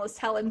panelist,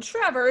 Helen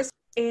Travers.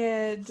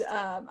 And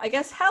I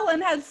guess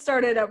Helen had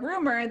started a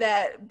rumor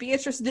that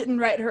Beatrice didn't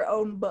write her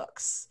own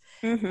books.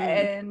 Mm-hmm.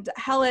 And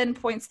Helen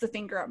points the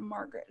finger at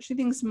Margaret. She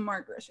thinks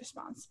Margaret's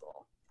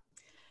responsible.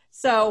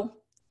 So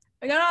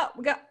we got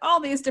all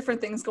these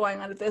different things going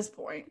on at this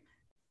point.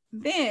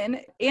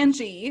 Then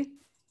Angie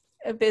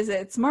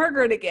visits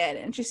Margaret again,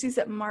 and she sees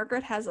that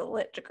Margaret has a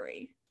lit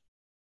degree,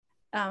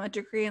 a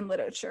degree in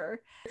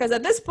literature. Because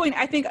at this point,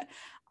 I think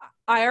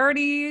I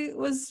already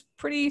was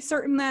pretty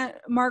certain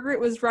that Margaret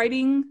was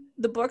writing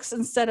the books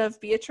instead of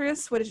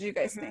Beatrice. What did you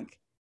guys think?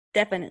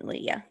 Definitely,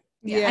 yeah.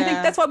 Yeah, I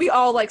think that's why we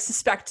all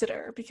suspected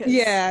her, because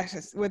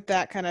just with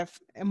that kind of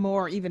a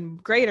more even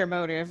greater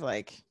motive,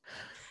 like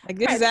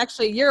this is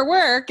actually your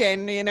work,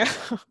 and you're not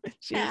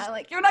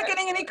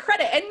getting any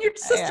credit, and your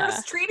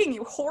sister's treating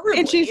you horribly,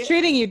 and she's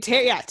treating you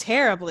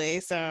terribly.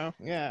 So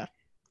yeah.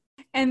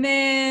 And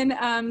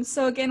then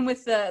so again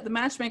with the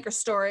matchmaker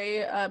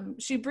story,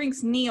 she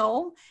brings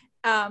Neil,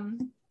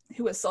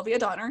 who is Sylvia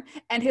Donner,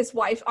 and his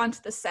wife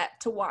onto the set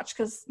to watch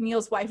because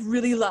Neil's wife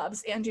really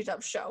loves Angie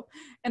Dove's show.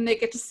 And they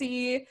get to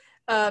see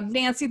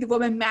Nancy, the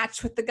woman,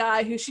 match with the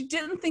guy who she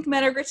didn't think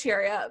met her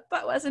criteria,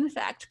 but was in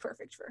fact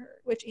perfect for her,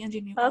 which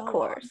Angie knew all Of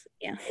course.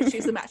 along. Yeah.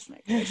 She's a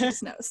matchmaker. She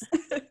just knows.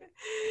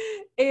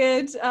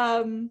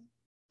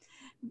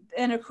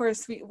 And of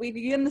course, we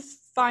begin to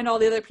find all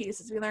the other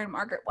pieces. We learn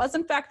Margaret was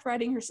in fact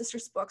writing her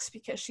sister's books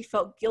because she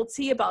felt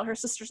guilty about her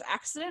sister's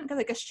accident, because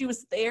I guess she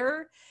was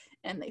there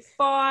and they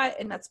fought,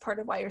 and that's part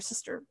of why her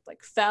sister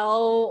like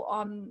fell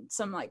on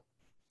some like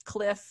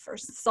cliff or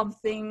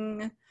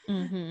something.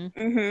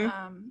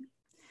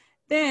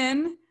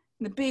 Then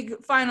the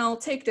big final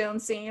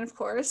takedown scene, of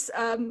course,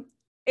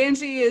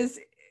 Angie is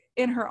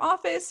in her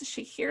office.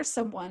 She hears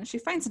someone. She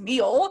finds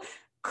Neil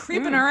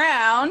creeping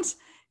around.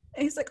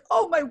 And he's like,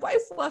 oh, my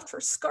wife left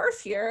her scarf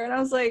here. And I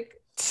was like,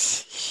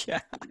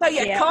 but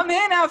come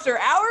in after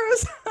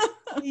hours?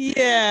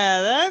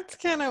 Yeah, that's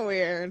kind of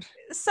weird.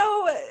 So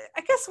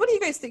I guess, what do you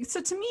guys think?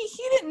 So to me,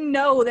 he didn't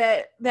know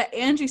that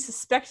Angie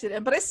suspected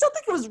him, but I still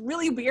think it was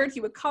really weird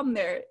he would come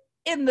there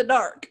in the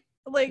dark.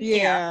 Like,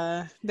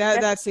 yeah.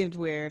 That seemed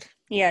weird.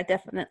 Yeah,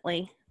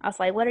 definitely. I was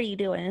like, what are you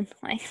doing?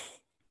 Like,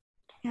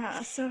 yeah,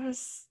 so I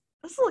was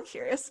a little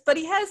curious. But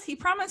he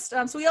promised,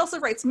 so he also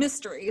writes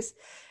mysteries.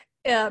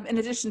 In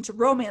addition to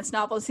romance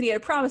novels, and he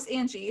had promised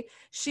Angie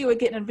she would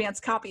get an advance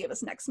copy of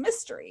his next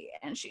mystery,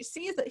 and she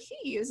sees that he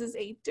uses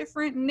a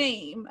different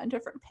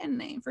pen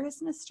name for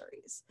his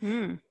mysteries.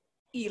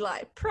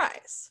 Eli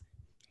Price.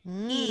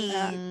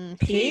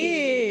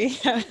 P.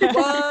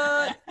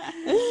 What?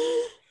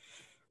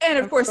 And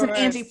of course, when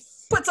Angie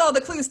puts all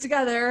the clues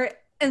together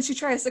and she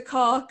tries to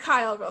call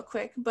Kyle real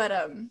quick, but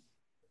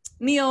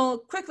Neil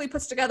quickly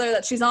puts together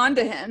that she's on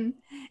to him,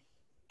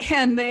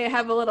 and they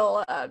have a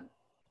little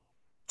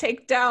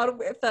takedown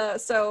with oh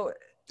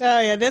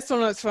yeah, this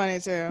one was funny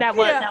too. That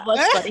was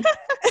funny.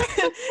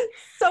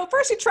 So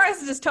first she tries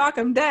to just talk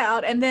him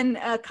down, and then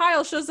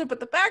Kyle shows up at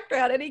the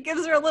background and he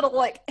gives her a little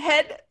like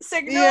head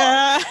signal.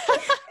 Yeah.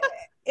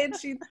 And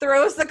she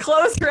throws the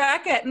clothes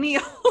rack at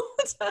Neil,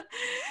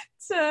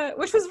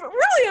 which was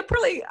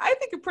really I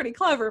think a pretty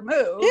clever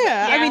move.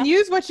 Yeah, I mean,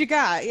 use what you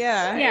got.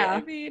 Yeah. Yeah.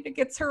 I mean, it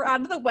gets her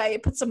out of the way,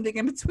 it puts something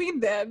in between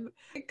them.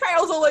 And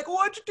Kyle's all like,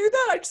 why'd you do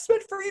that? I just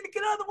meant for you to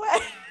get out of the way.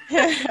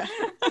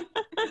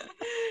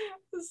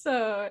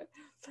 So,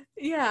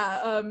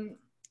 yeah.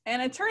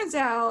 And it turns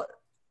out,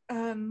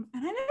 and I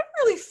never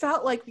really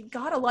felt like we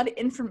got a lot of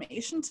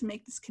information to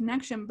make this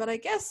connection, but I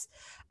guess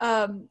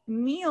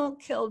Neil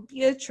killed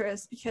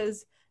Beatrice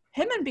because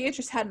him and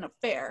Beatrice had an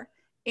affair,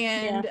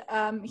 and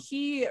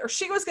she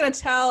was going to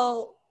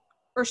tell,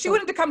 or she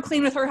wanted to come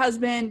clean with her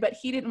husband, but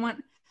he didn't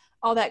want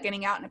all that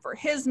getting out for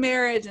his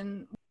marriage,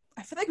 and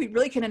I feel like we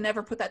really could have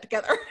never put that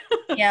together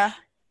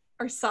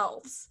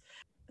ourselves.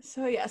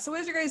 So yeah, so what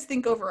did you guys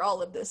think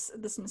overall of this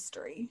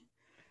mystery?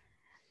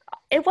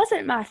 It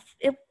wasn't my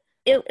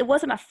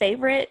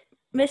favorite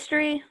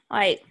mystery.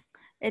 Like,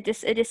 it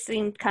just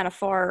seemed kind of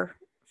far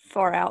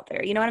out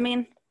there. You know what I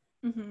mean?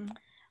 Mm-hmm.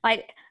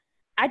 Like,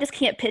 I just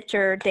can't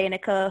picture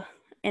Danica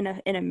in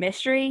a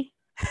mystery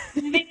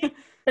movie.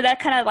 So that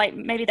kind of like,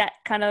 maybe that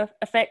kind of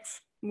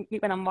affects me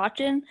when I'm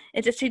watching.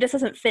 She just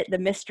doesn't fit the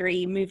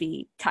mystery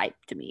movie type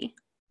to me.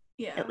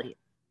 Yeah. At least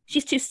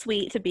she's too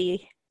sweet to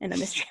be in a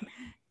mystery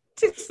movie.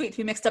 Too sweet to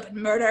be mixed up in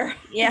murder.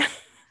 Yeah.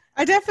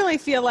 I definitely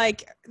feel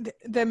like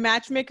the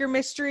Matchmaker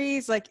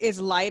mysteries like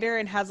is lighter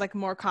and has like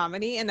more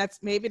comedy, and that's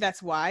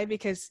why,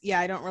 because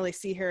I don't really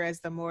see her as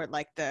the more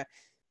like the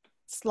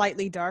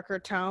slightly darker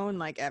tone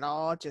like at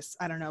all. Just,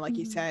 I don't know, like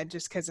you said,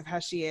 just because of how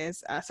she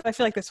is. So I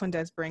feel like this one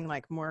does bring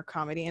like more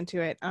comedy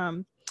into it,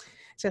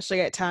 especially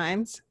at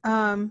times. But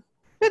I mean,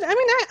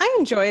 I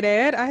enjoyed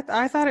it.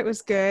 I thought it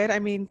was good. I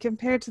mean,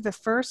 compared to the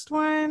first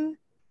one,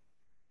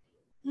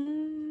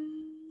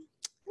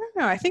 I don't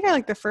know. I think I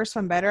like the first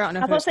one better. I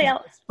don't know if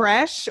it's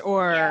fresh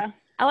or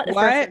I like the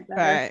what, first one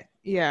better. but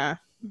yeah.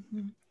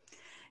 Mm-hmm.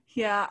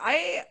 Yeah,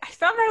 I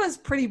found I was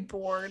pretty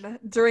bored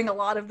during a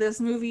lot of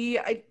this movie.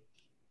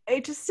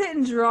 It just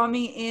didn't draw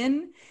me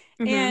in,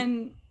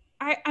 and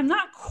I'm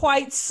not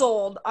quite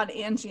sold on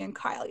Angie and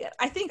Kyle yet.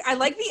 I think I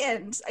like the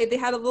end. They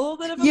had a little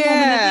bit of a moment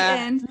at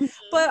the end,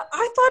 but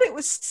I thought it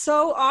was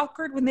so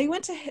awkward when they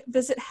went to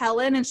visit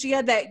Helen and she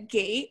had that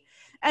gate.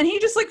 And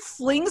he just like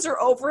flings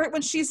her over it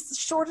when she's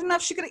short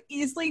enough she could have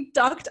easily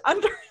ducked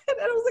under it. And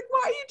I was like, why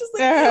are you just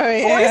like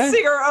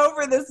forcing her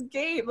over this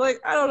gate?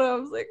 Like, I don't know. I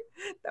was like,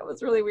 that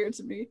was really weird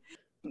to me.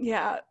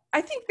 Yeah,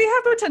 I think they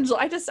have potential.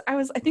 I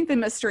think the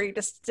mystery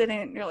just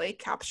didn't really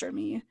capture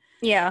me.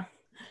 Yeah.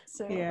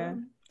 So yeah.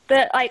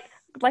 But like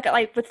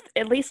with,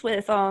 at least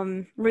with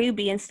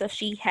Ruby and stuff,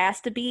 she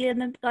has to be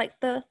in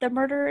the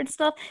murder and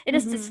stuff. It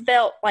just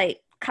felt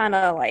like kind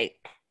of like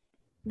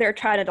they're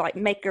trying to like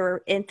make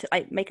her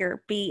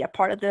be a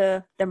part of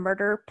the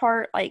murder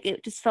part. Like,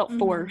 it just felt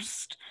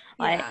forced.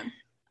 Like,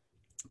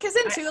 Because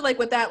then too, like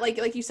with that,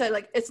 like you said,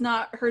 like it's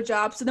not her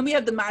job. So then we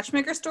have the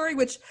matchmaker story,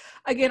 which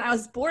again I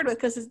was bored with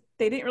because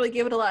they didn't really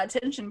give it a lot of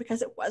attention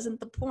because it wasn't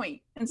the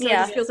point, and so it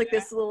just feels like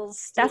this little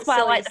that's why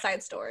silly I like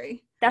side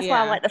story. That's why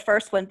I like the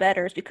first one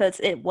better, is because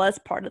it was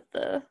part of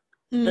the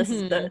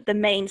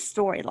main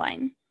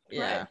storyline.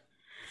 Yeah, right.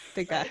 I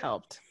think that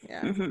helped.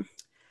 Yeah. Mm-hmm.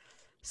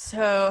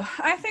 So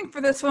I think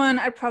for this one,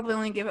 I'd probably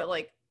only give it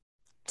like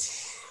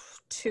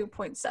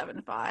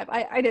 2.75.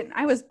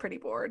 I was pretty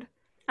bored.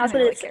 I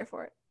didn't really care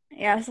for it.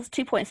 Yeah, this is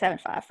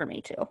 2.75 for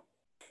me too.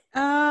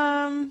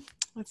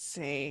 Let's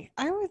see.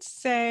 I would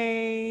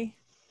say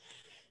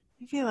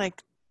maybe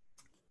like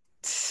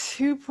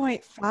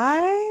 2.5.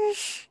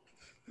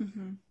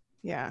 Mm-hmm.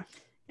 Yeah.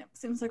 Yep.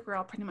 Seems like we're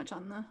all pretty much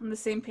on the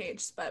same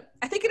page, but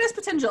I think it has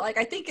potential. Like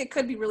I think it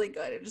could be really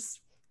good. It just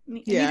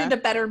needed a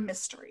better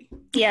mystery.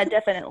 Yeah,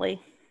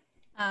 definitely.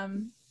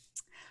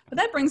 But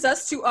that brings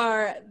us to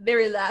our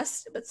very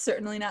last, but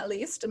certainly not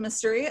least,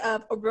 mystery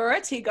of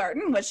Aurora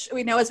Teagarden, which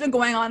we know has been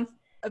going on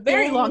a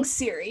very long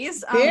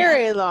series.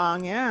 Very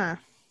long, yeah.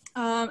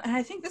 And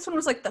I think this one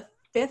was like the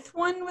 5th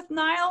one with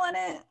Niall in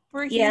it,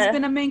 where he's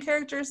been a main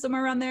character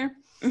somewhere around there.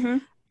 Mm-hmm.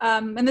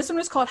 And this one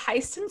was called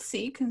Heist and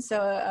Seek, and so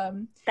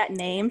that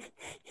name,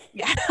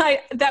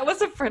 that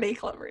was a pretty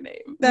clever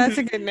name. That's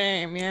a good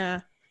name, yeah.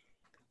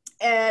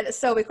 And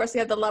so, of course, we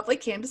have the lovely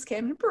Candace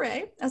Cameron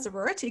Bure as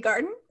Aurora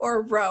Teagarden,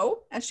 or Ro,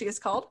 as she is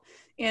called,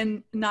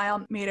 and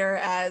Niall Mater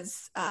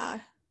as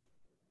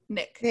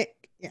Nick.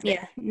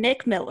 Yeah,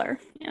 Nick Miller.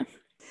 Yeah,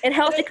 it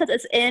helps because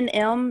it's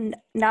NM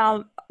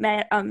now.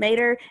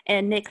 Mater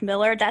and Nick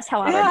Miller. That's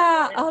how I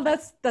remember it. Oh,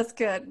 that's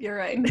good. You're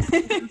right.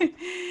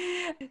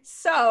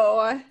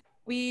 So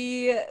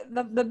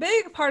the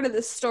big part of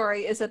this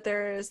story is that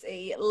there's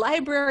a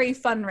library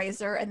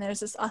fundraiser and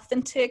there's this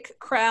authentic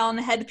crown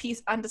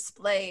headpiece on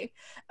display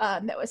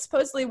that was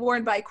supposedly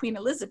worn by Queen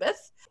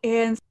Elizabeth.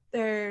 And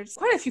there's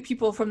quite a few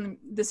people from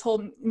this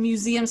whole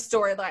museum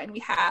storyline. We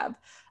have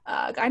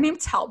a guy named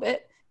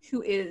Talbot,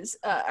 who is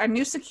our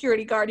new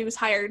security guard who was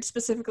hired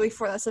specifically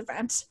for this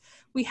event.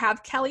 We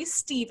have Kelly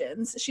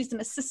Stevens. She's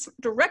an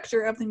assistant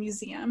director of the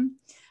museum,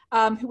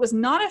 who was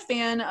not a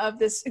fan of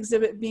this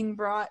exhibit being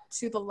brought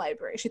to the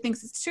library. She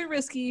thinks it's too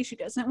risky. She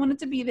doesn't want it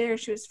to be there.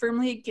 She was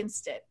firmly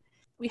against it.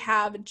 We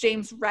have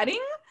James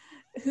Redding,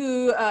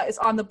 who is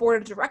on the board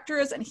of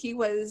directors, and he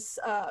was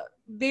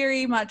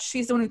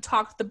he's the one who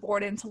talked the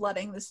board into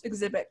letting this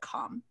exhibit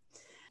come.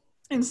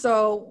 And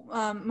so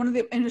one of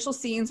the initial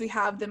scenes, we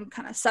have them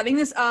kind of setting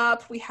this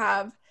up. We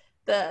have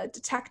the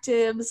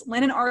detectives,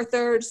 Lynn and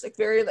Arthur, just like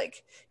very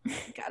like,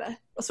 gotta,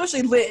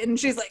 especially Lynn,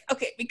 she's like,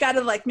 okay, we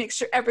gotta like make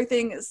sure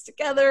everything is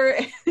together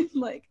and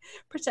like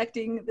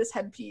protecting this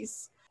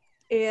headpiece.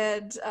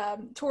 And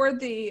toward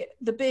the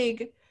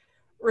big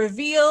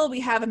reveal,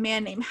 we have a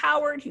man named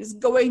Howard who's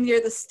going near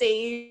the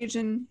stage,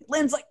 and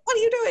Lynn's like, what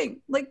are you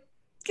doing? Like,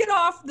 get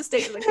off the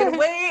stage, like, get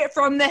away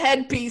from the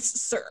headpiece,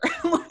 sir.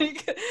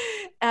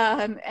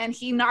 And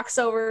he knocks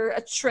over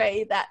a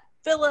tray that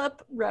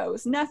Philip,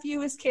 Rose's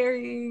nephew, is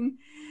carrying.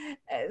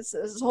 It's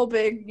this whole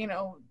big,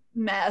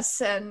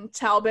 mess, and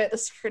Talbot, the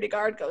security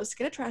guard, goes to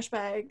get a trash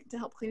bag to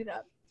help clean it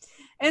up.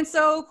 And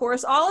so, of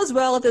course, all is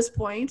well at this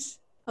point,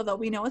 although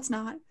we know it's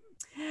not,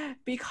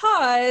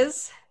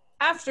 because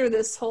after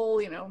this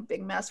whole,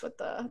 big mess with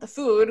the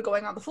food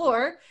going on the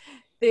floor,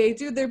 they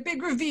do their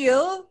big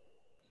reveal,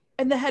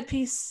 and the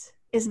headpiece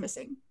is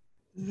missing.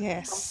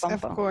 Yes,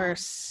 of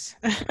course.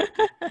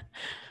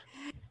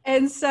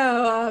 And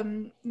so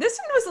this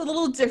one was a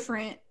little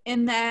different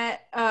in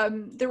that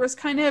there was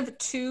kind of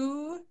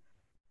two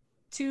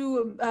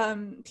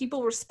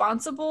people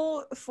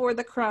responsible for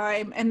the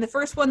crime, and the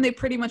first one they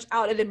pretty much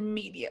outed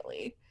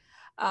immediately.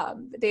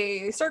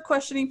 They start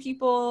questioning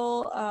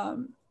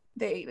people.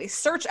 They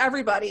search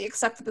everybody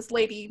except for this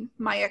lady,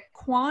 Maya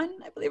Kwan,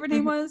 I believe her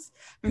name was,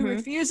 who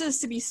refuses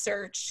to be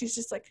searched. She's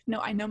just like, no,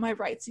 I know my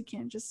rights. You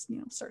can't just,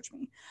 search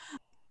me.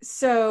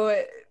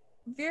 So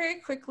very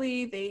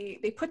quickly,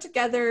 they put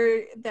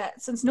together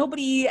that since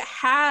nobody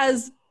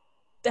has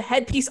the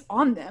headpiece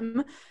on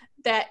them,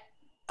 that,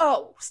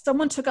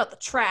 someone took out the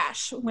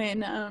trash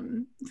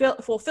when,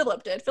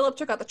 Philip did. Philip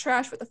took out the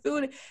trash with the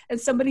food, and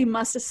somebody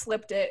must have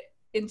slipped it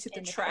into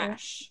the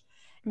trash.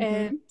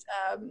 And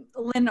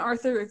Lynn and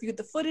Arthur reviewed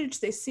the footage.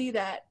 They see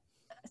that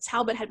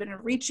Talbot had been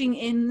reaching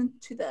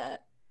into the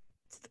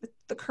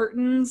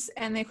curtains,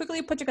 and they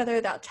quickly put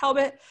together that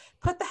Talbot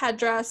put the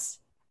headdress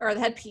or the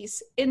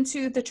headpiece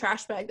into the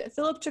trash bag that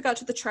Philip took out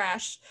to the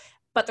trash.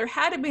 But there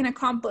had to be an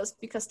accomplice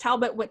because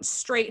Talbot went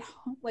straight,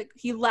 like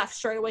he left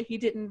straight away. He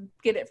didn't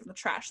get it from the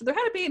trash. So there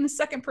had to be a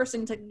second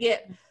person to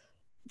get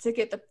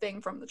the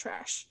thing from the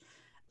trash.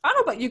 I don't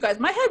know about you guys.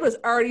 My head was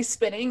already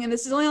spinning, and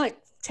this is only like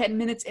 10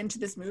 minutes into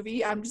this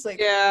movie. I'm just like,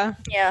 yeah.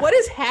 What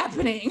is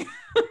happening?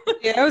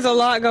 Yeah, there was a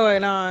lot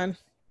going on.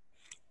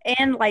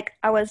 And like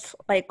I was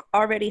like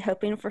already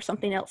hoping for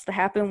something else to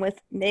happen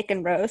with Nick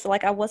and Rose. So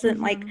like I wasn't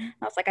like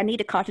I was like I need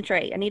to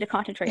concentrate. I need to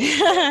concentrate.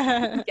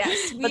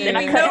 Yes, But then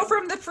we know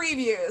from the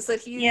previews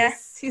that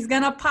he's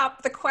gonna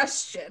pop the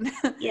question.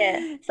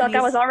 Yeah. So like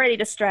I was already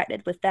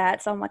distracted with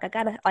that. So I'm like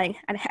I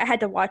had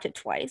to watch it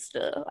twice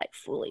to like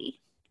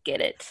fully get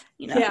it,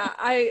 you know. Yeah,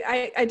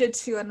 I did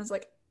too, and was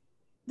like,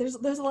 there's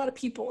a lot of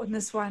people in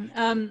this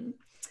one,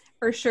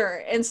 for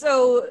sure. And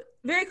so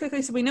very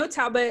quickly, so we know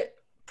Talbot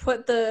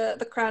put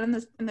the crown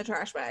in the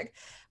trash bag,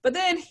 but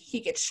then he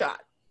gets shot.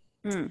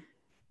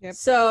 Yep.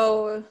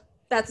 So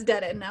that's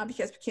dead end now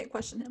because we can't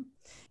question him.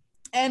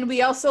 And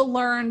we also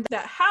learned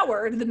that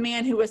Howard, the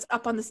man who was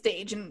up on the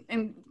stage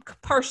and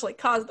partially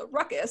caused the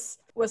ruckus,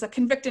 was a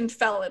convicted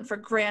felon for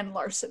grand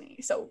larceny.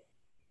 So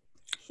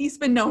he's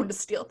been known to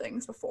steal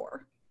things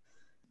before.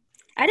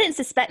 I didn't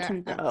suspect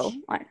him though.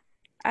 Like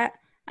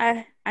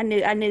I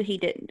knew he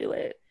didn't do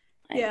it.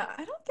 Yeah,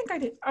 I don't think I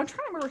did. I'm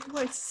trying to remember who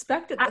I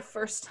suspected the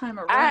first time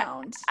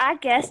around. I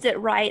guessed it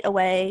right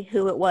away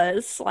who it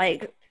was.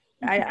 Like,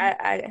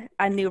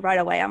 I knew right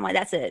away. I'm like,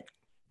 that's it.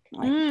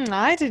 Like,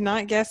 I did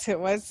not guess who it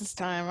was this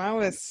time.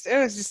 It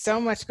was just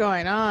so much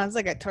going on. It's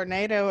like a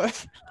tornado.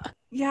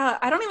 Yeah,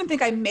 I don't even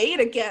think I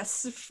made a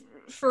guess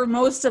for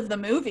most of the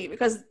movie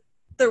because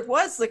there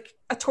was like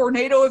a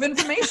tornado of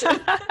information.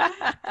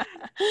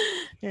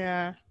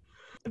 Yeah.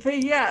 But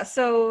yeah,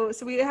 so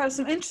we have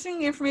some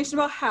interesting information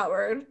about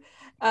Howard.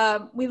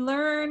 We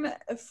learn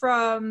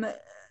from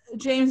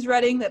James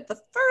Redding that the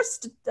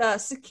first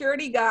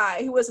security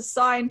guy who was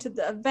assigned to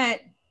the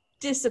event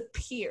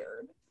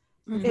disappeared.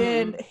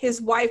 And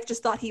his wife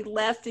just thought he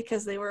left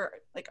because they were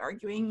like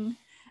arguing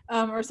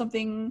or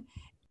something.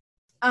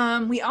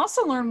 We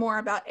also learn more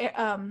about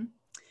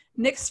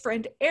Nick's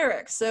friend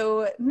Eric.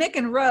 So Nick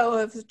and Ro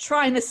have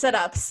trying to set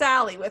up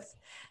Sally with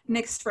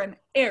Nick's friend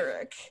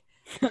Eric.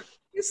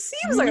 He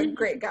seems like a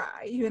great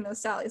guy, even though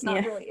Sally's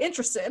not really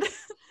interested.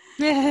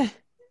 Yeah.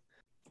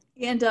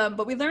 And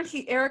but we learned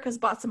Eric has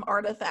bought some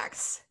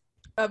artifacts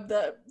of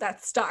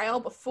that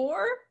style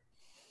before.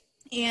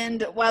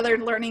 And while they're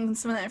learning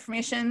some of that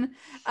information,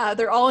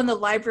 they're all in the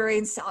library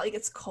and Sally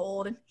gets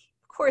cold. And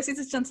of course, he's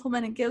a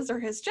gentleman and gives her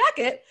his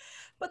jacket.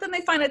 But then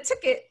they find a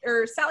ticket,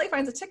 or Sally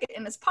finds a ticket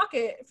in his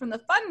pocket from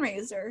the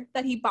fundraiser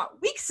that he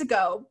bought weeks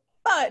ago.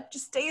 But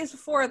just days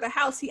before at the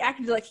house, he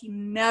acted like he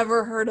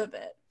never heard of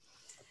it.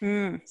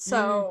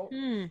 So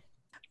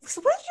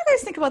what did you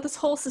guys think about this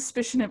whole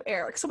suspicion of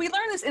Eric? So we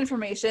learn this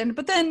information,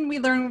 but then we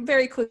learn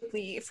very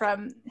quickly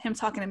from him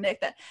talking to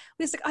Nick that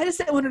he's like, I just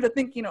didn't want her to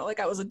think,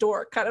 like I was a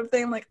dork kind of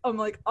thing. Like I'm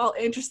like all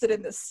interested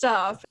in this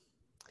stuff.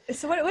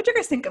 So what did you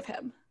guys think of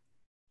him?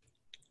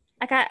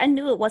 Like I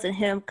knew it wasn't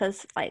him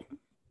because like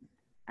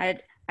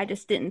I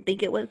just didn't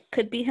think it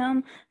could be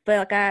him,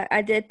 but like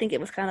I did think it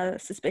was kind of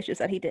suspicious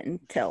that he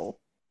didn't tell,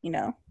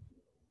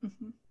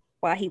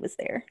 why he was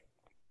there.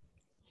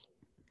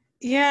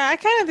 Yeah, I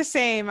kind of the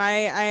same.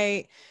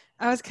 I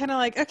was kind of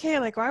like, okay,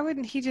 like why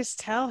wouldn't he just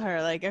tell her?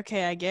 Like,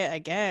 okay, I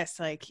guess,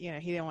 like, he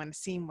didn't want to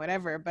seem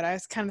whatever, but I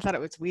was kind of thought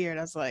it was weird.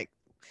 I was like,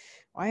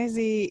 why is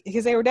he?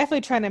 Because they were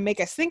definitely trying to make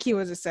us think he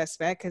was a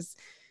suspect because,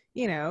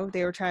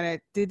 they were trying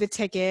to do the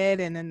ticket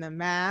and then the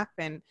map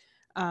and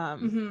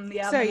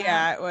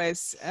it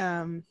was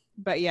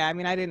but yeah, I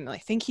mean, I didn't really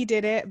think he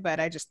did it, but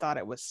I just thought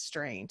it was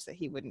strange that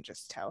he wouldn't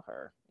just tell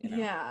her.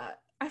 Yeah,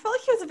 I felt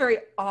like he was a very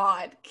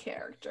odd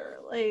character.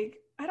 Like,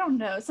 I don't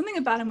know. Something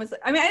about him was,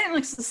 I didn't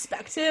like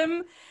suspect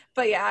him,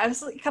 but yeah, I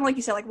was like, kind of like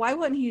you said, like, why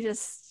wouldn't he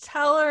just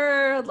tell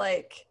her?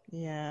 Like,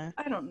 yeah,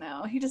 I don't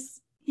know. He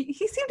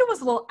seemed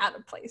almost a little out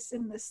of place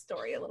in this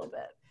story a little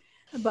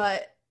bit.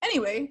 But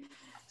anyway,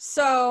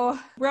 so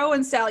Ro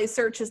and Sally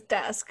search his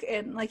desk,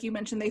 and like you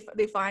mentioned,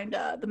 they find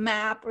the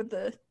map or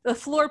the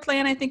floor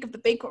plan, I think, of the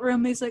banquet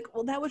room. He's like,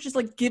 well, that was just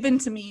like given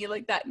to me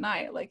like that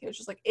night, like it was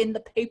just like in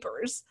the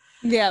papers.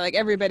 Yeah, like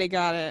everybody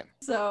got it.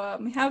 So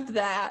we have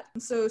that.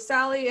 So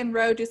Sally and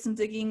Ro do some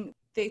digging.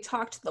 They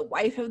talk to the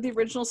wife of the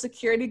original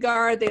security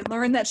guard. They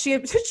learned that she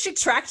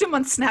tracked him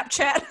on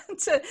Snapchat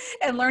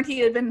and learned he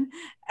had been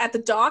at the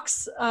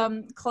docks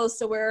close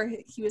to where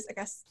he was, I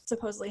guess,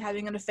 supposedly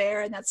having an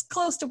affair. And that's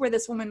close to where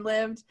this woman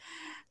lived.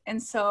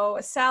 And so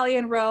Sally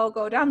and Ro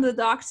go down to the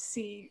dock to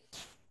see,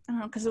 I don't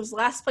know, because it was the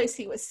last place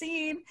he was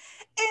seen.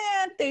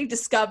 And they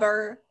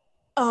discover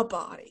a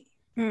body.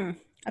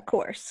 Of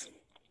course.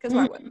 Because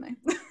why wouldn't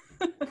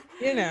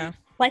they?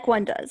 Like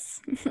one does.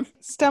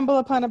 Stumble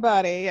upon a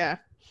body, yeah.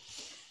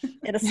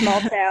 In a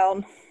small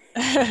town.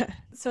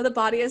 So the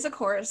body is, of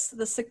course,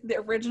 the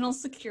original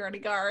security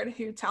guard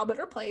who Talbot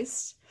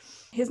replaced.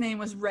 His name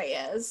was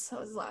Reyes,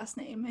 that was his last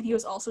name, and he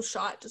was also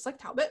shot just like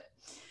Talbot.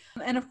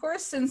 And of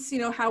course, since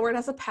Howard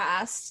has a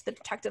past, the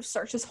detectives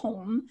search his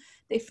home.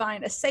 They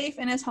find a safe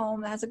in his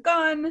home that has a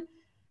gun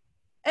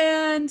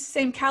and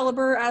same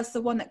caliber as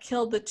the one that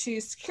killed the two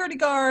security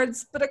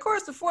guards. But of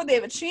course, before they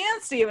have a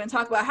chance to even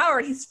talk about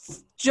Howard,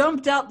 he's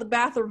jumped out the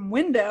bathroom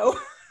window.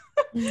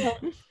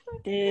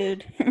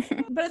 Dude.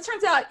 But it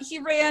turns out he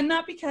ran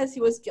not because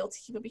he was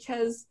guilty, but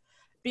because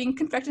being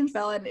convicted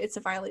felon, it's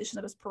a violation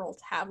of his parole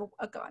to have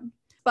a gun.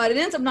 But it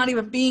ends up not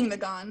even being the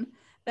gun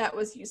that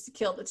was used to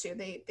kill the two.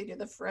 They do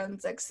the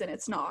forensics and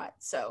it's not.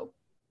 So,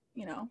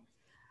 you know,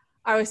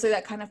 obviously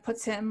that kind of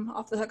puts him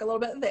off the hook a little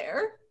bit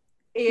there.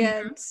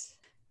 And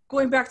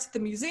going back to the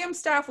museum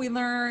staff, we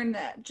learn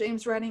that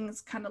James Redding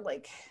is kind of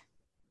like,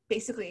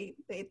 basically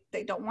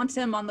they don't want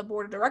him on the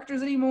board of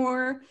directors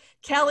anymore.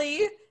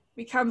 Kelly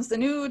becomes the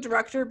new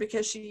director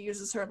because she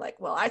uses her like,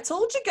 well, I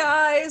told you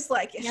guys,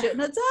 like, you shouldn't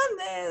have done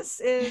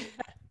this. And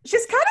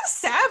she's kind of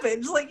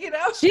savage, like, you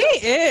know. She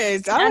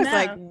is. I was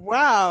like,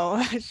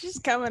 wow, she's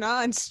coming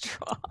on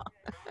strong.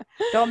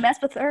 Don't mess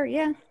with her,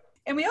 yeah.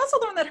 And we also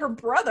learned that her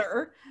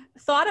brother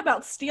thought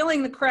about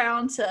stealing the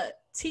crown to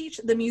teach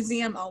the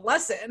museum a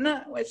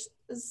lesson, which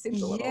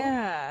seems a little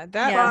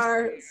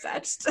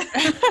far-fetched.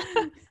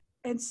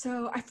 And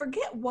so I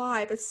forget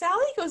why, but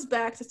Sally goes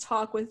back to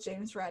talk with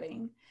James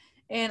Redding.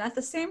 And at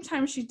the same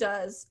time she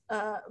does,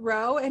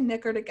 Ro and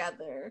Nick are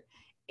together.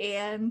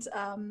 And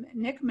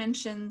Nick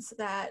mentions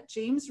that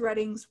James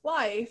Redding's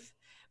wife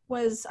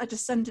was a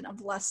descendant of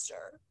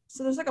Lester.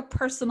 So there's like a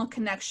personal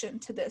connection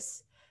to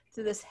this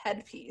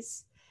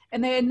headpiece.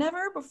 And they had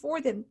never before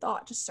then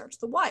thought to search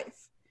the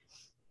wife.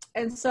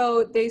 And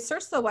so they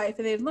searched the wife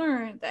and they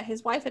learned that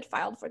his wife had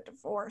filed for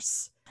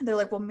divorce. And they're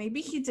like, well,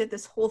 maybe he did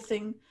this whole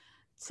thing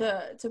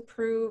to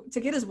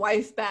get his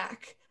wife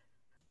back.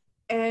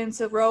 And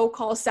so Ro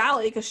calls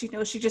Sally because she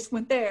knows she just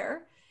went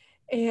there.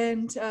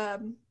 And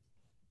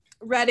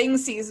Redding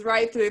sees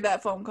right through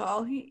that phone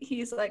call.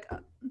 He's like,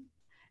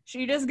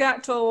 she just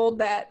got told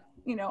that,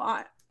 you know,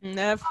 I'm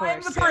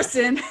the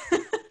person.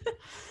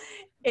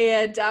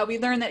 And we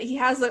learned that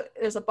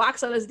there's a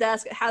box on his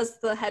desk. It has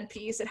the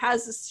headpiece. It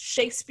has this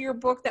Shakespeare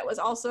book that was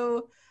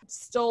also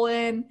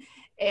stolen.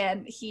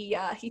 And he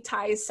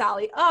ties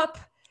Sally up.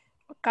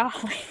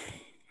 Golly.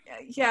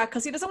 Yeah,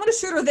 because he doesn't want to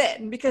shoot her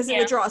then because it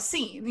would draw a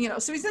scene, you know.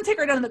 So he's going to take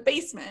her down in the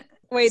basement.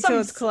 Wait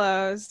till it's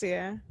closed,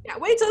 yeah. Yeah,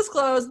 wait till it's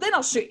closed, then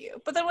I'll shoot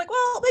you. But then I'm like,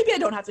 well, maybe I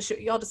don't have to shoot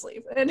you. I'll just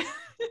leave. And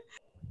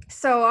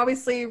so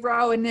obviously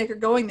Ro and Nick are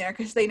going there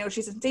because they know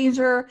she's in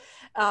danger.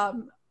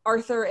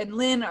 Arthur and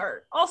Lynn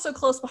are also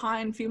close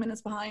behind, a few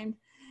minutes behind.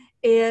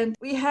 And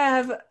we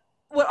have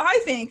what I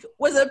think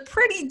was a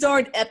pretty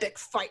darn epic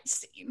fight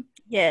scene.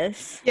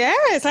 Yes,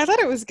 I thought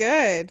it was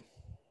good.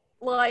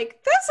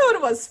 Like, this one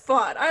was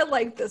fun. I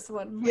like this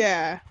one.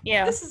 Yeah.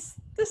 This is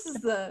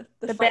the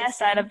best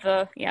scene. out of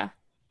the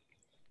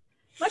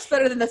Much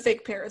better than the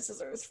fake pair of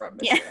scissors from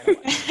Mr.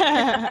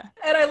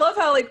 And I love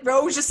how, like,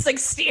 Ro's just, like,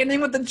 standing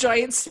with the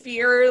giant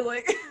spear,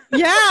 like.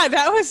 Yeah,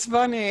 that was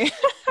funny.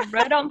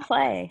 Ro don't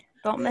play.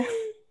 Don't mess.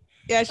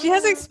 Yeah, she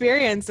has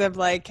experience of,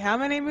 like, how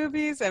many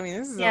movies? I mean,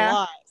 this is a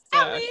lot.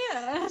 So.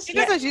 She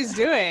knows what she's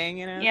doing,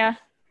 you know? Yeah.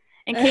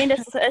 And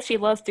Candace says she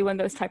loves doing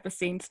those type of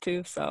scenes,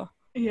 too, so.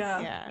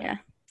 Yeah,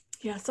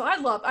 so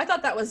I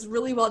thought that was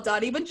really well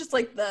done. Even just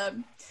like there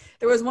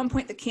was one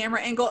point the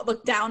camera angle it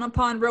looked down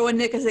upon Ro and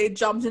Nick as they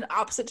jumped in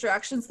opposite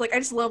directions. Like, I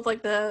just love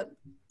like the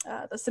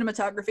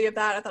cinematography of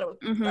that. I thought it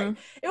was like,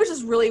 it was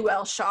just really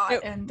well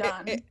shot and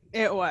done.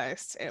 It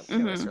was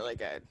really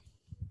good.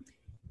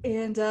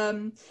 And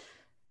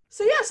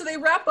so they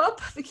wrap up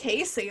the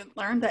case. They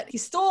learned that he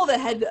stole the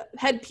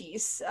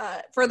headpiece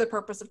for the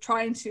purpose of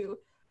trying to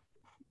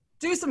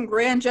do some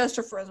grand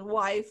gesture for his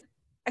wife.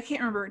 I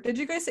can't remember. Did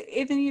you guys say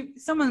anything?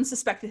 Someone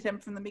suspected him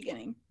from the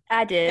beginning.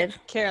 I did.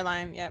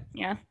 Caroline, yep.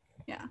 Yeah.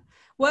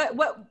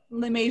 What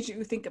made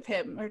you think of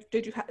him? Or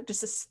did you have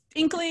just a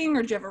inkling,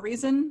 or did you have a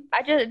reason?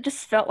 I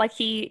just felt like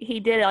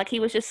he did it. Like, he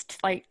was just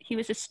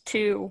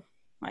too,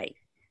 like,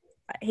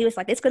 he was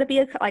like, it's going to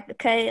be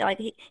okay. Like,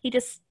 he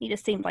just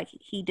seemed like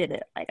he did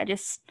it. Like,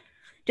 just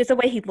the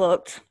way he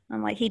looked,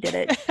 I'm like, he did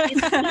it. He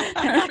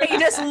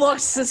just looked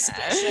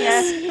suspicious.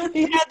 Yeah.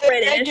 He had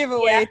the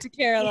giveaway to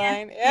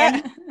Caroline.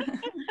 Yeah.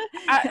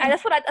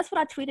 That's what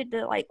I tweeted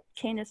to, like,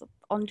 Candace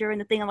on during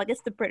the thing. I'm like,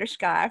 it's the British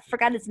guy. I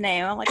forgot his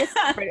name. I'm like, it's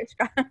the British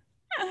guy.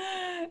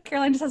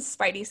 Caroline just has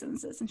spidey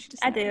senses, and she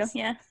just knows. Do.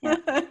 Yeah.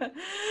 But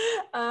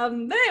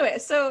anyway,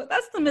 so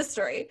that's the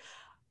mystery.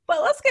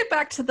 But let's get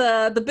back to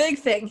the big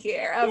thing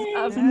here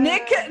of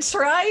Nick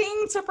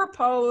trying to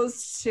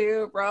propose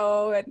to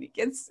Ro, and he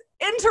gets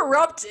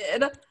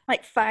interrupted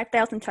like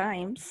 5,000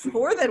 times,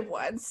 more than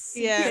once.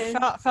 Yeah,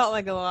 it felt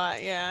like a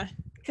lot. Yeah,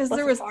 because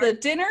there was the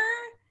dinner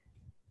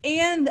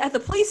and at the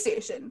police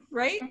station,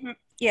 right? Mm-hmm.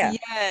 Yeah.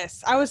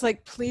 Yes, I was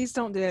like, please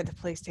don't do it at the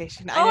police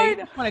station. I know you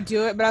don't want to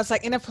do it, but I was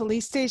like, in a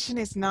police station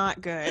is not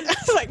good. I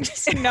was like,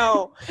 just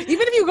no.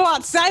 Even if you go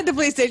outside the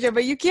police station,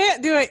 but you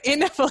can't do it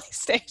in a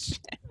police station.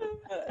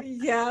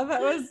 Yeah,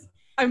 that was.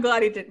 I'm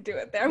glad he didn't do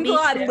it there. I'm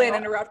glad Lynn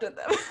interrupted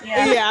them.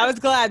 Yeah, I was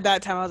glad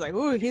that time. I was like,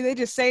 ooh, they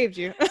just saved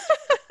you.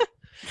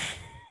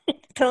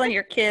 Telling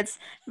your kids,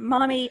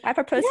 Mommy, I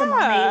proposed to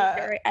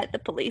Mommy at the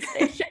police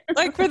station.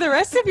 Like, for the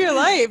rest of your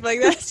life. Like,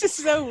 that's just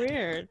so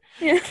weird.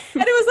 Yeah. And it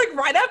was like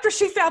right after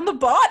she found the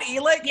body.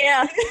 Like,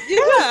 yeah.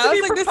 I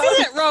was like, this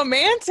isn't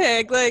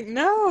romantic. Like,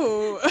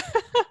 no.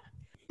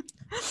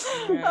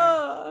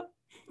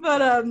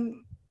 But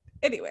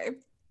anyway.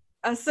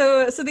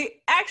 So the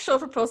actual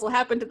proposal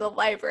happened at the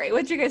library.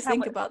 What did you guys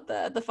think was- about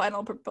the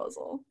final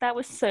proposal? That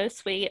was so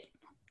sweet.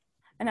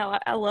 I know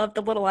I love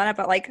the little line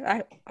about like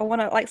I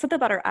want to like something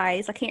about her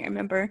eyes. I can't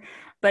remember,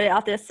 but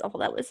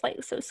that was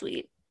like so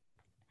sweet.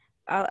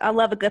 I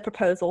love a good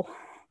proposal,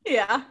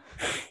 Yeah.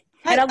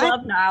 and I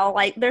love Niall.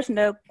 Like, there's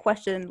no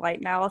question.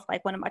 Like, Niall is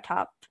like one of my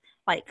top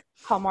like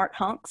Hallmark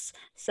hunks.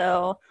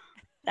 So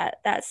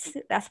that's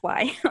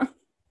why.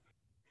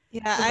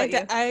 Yeah, What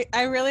about you?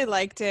 I really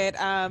liked it.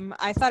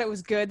 I thought it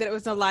was good that it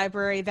was in the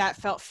library. That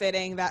felt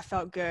fitting. That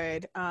felt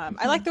good.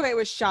 I like the way it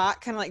was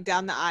shot, kind of like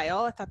down the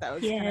aisle. I thought that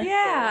was kind of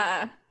Yeah.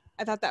 cool.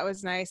 I thought that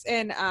was nice,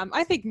 and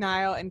I think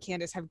Niall and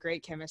Candace have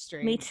great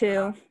chemistry. Me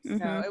too.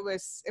 So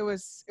it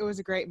was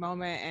a great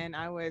moment, and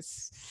I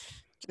was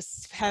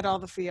just had all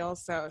the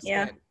feels. So it was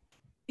good.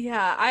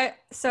 Yeah.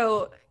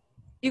 So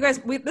you guys,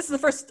 this is the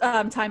first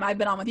time I've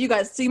been on with you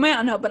guys, so you might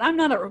not know, but I'm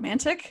not a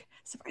romantic,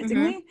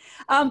 surprisingly.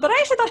 But I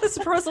actually thought this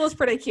proposal was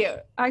pretty cute.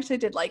 I actually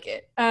did like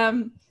it.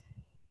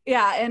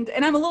 Yeah, and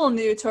I'm a little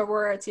new to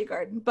Aurora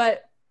Teagarden,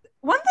 but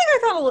one thing I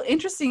thought a little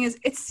interesting is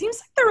it seems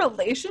like the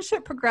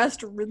relationship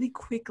progressed really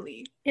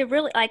quickly. It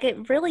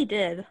really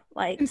did.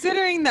 Like,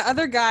 Considering the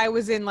other guy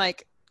was in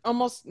like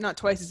almost not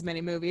twice as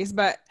many movies,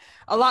 but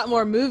a lot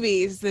more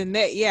movies than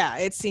that. Yeah,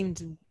 it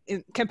seemed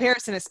in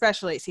comparison,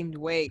 especially, it seemed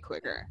way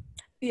quicker.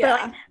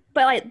 Yeah.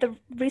 But like the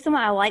reason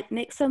why I like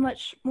Nick so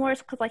much more is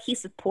because like he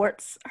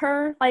supports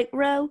her, like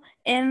Ro,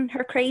 in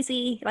her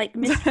crazy like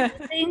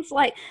things.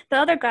 Like the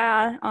other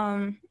guy,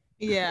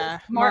 Yeah,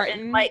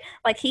 Martin. Like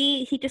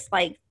he just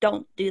like,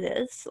 don't do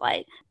this.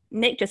 Like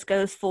Nick just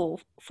goes full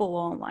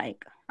on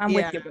like, I'm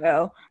with you,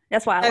 bro.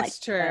 That's why I like. That's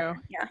true.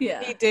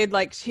 Yeah. He did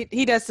like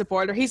he does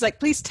support her. He's like,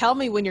 please tell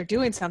me when you're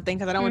doing something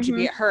because I don't want you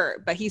to get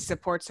hurt. But he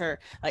supports her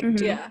like,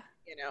 Yeah.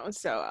 you know.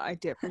 So I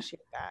do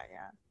appreciate that.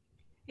 Yeah.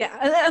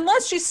 Yeah,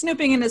 unless she's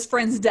snooping in his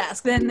friend's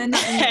desk, then a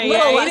Yeah,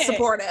 little less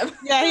supportive.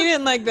 Yeah, he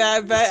didn't like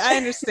that, but I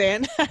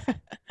understand. But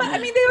I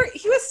mean,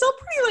 he was still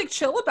pretty like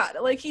chill about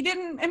it. Like he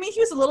didn't. I mean, he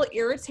was a little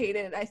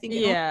irritated. I think.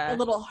 A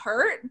little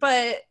hurt,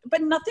 but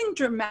nothing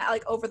dramatic,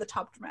 like over the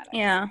top dramatic.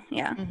 Yeah.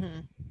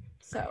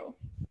 So,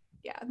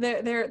 yeah,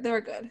 they're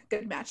a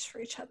good match for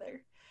each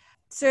other.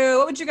 So,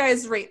 what would you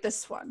guys rate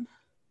this one?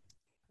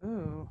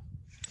 Ooh,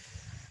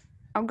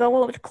 I'm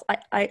going with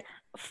like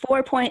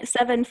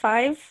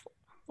 4.75.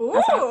 Ooh.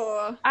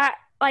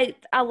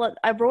 I love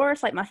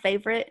Aurora's like my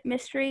favorite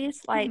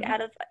mysteries, like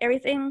out of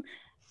everything,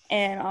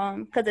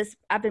 and because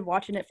I've been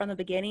watching it from the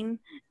beginning,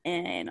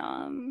 and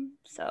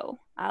so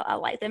I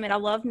like them, and I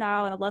love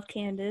Niall and I love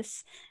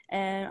Candace,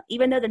 and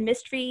even though the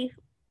mystery,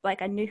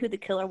 like I knew who the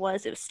killer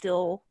was, it was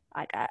still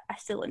like I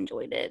still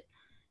enjoyed it,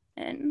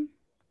 and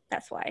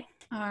that's why.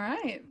 All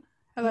right.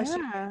 How about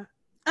you?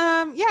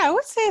 Yeah, I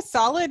would say a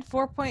solid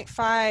 4.5.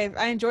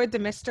 I enjoyed the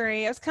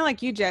mystery. It was kind of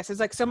like you, Jess. There's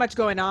like so much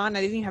going on.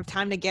 I didn't even have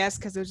time to guess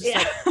because it was just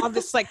like all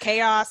this like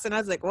chaos, and I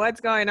was like, "What's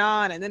going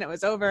on?" And then it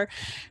was over,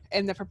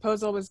 and the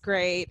proposal was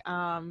great.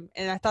 And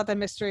I thought the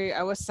mystery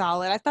was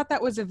solid. I thought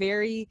that was a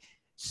very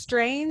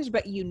strange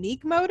but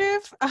unique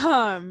motive.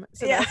 So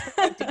that's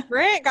like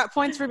different. Got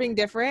points for being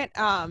different.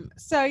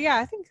 So yeah,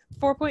 I think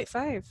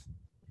 4.5.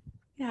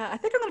 Yeah, I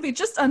think I'm gonna be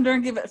just under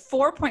and give it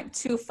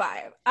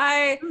 4.25.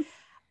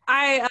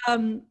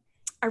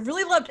 I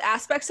really loved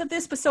aspects of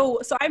this, but so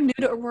I'm new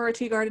to Aurora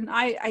Teagarden.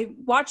 I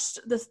watched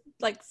this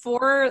the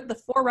four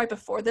right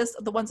before this,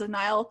 the ones of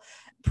Niall,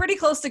 pretty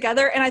close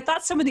together, and I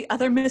thought some of the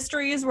other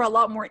mysteries were a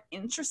lot more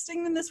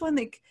interesting than this one.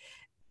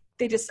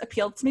 They just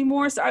appealed to me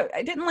more. So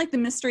I didn't like the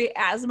mystery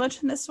as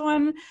much in this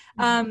one,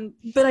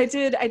 but I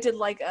did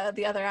like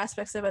the other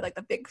aspects of it, like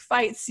the big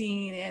fight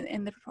scene,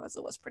 and the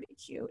proposal was pretty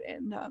cute,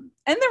 and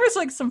there was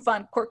like some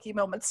fun, quirky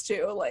moments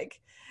too,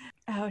 like.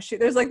 Oh shoot!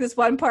 There's like this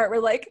one part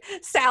where like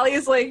Sally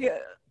is like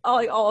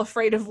all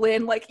afraid of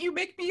Lynn. Like, you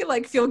make me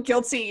like feel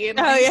guilty. And,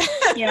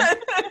 yeah.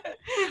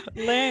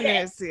 Lynn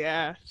is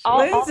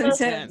Lynn's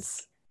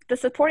intense. The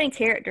supporting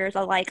characters,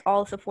 I like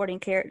all supporting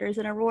characters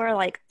in Aurora,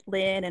 like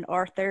Lynn and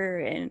Arthur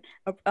and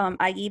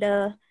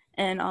Aida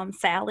and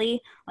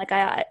Sally. Like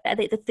I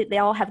think they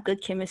all have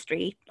good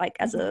chemistry, like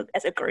as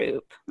a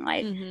group,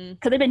 like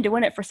because they've been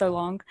doing it for so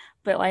long.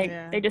 But like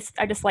I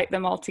just like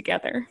them all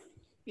together.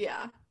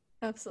 Yeah,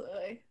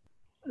 absolutely.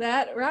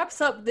 That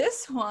wraps up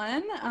this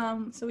one.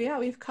 So yeah,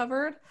 we've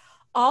covered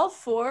all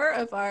four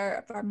of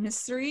our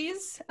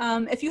mysteries.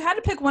 If you had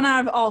to pick one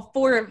out of all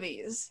four of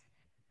these,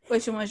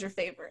 which one was your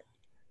favorite?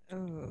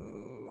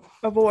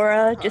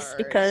 Aurora, just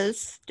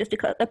because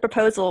the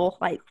proposal,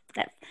 like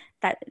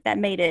that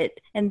made it,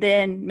 and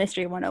then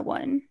Mystery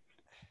 101,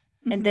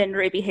 and then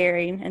Ruby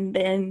Herring, and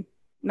then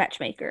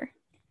Matchmaker.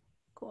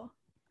 Cool.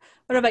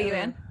 What about you,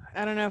 Anne?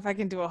 I don't know if I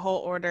can do a whole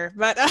order,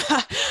 but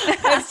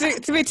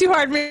it's to be too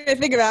hard for me to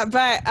think about.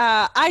 But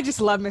I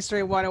just love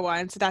Mystery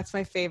 101, so that's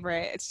my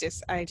favorite. It's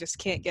just I just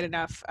can't get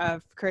enough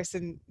of Chris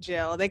and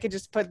Jill. They could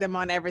just put them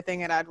on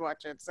everything and I'd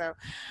watch it. So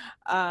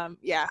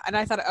yeah, and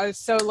I thought I was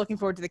so looking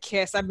forward to the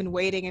kiss. I've been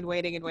waiting and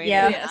waiting and waiting.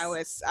 Yeah. And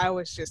I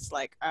was just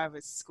like I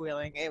was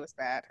squealing. It was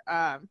bad.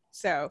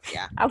 So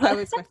yeah, that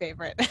was my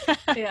favorite.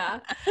 Yeah,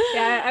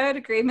 I would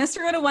agree.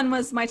 Mystery 101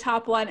 was my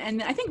top one,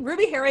 and I think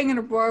Ruby Herring and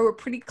Aurora were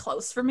pretty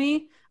close for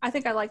me. I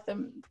think I liked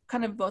them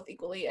kind of both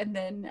equally, and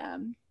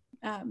then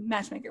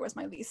Matchmaker was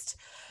my least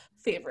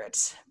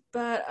favorite.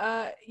 But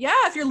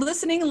yeah, if you're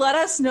listening, let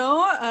us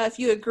know if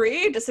you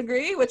agree,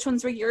 disagree, which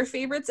ones were your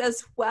favorites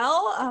as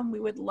well. We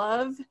would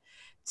love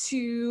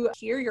to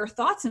hear your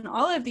thoughts on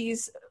all of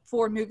these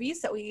 4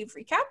 movies that we've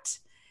recapped.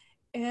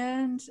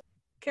 And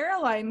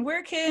Caroline,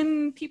 where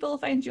can people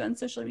find you on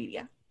social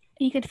media?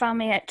 You can find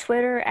me at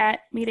Twitter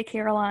at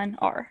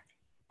MetaCarolineR.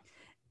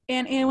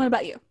 And Anne, what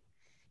about you?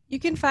 You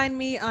can find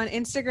me on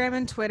Instagram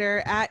and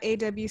Twitter at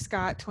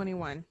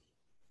awscott21.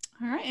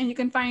 All right, and you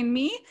can find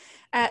me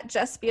at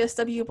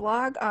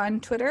JessBSWblog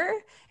on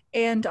Twitter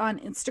and on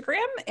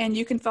Instagram, and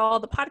you can follow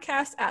the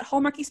podcast at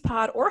Hallmarkies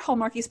Pod or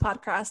Hallmarkies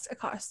Podcast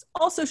across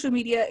all social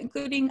media,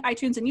 including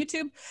iTunes and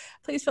YouTube.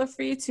 Please feel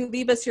free to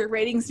leave us your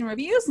ratings and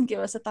reviews and give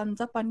us a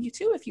thumbs up on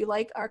YouTube if you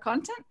like our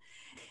content.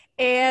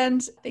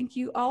 And thank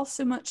you all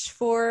so much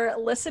for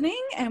listening,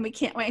 and we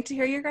can't wait to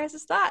hear your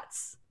guys'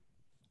 thoughts.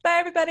 Bye,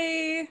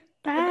 everybody.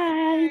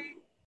 Bye.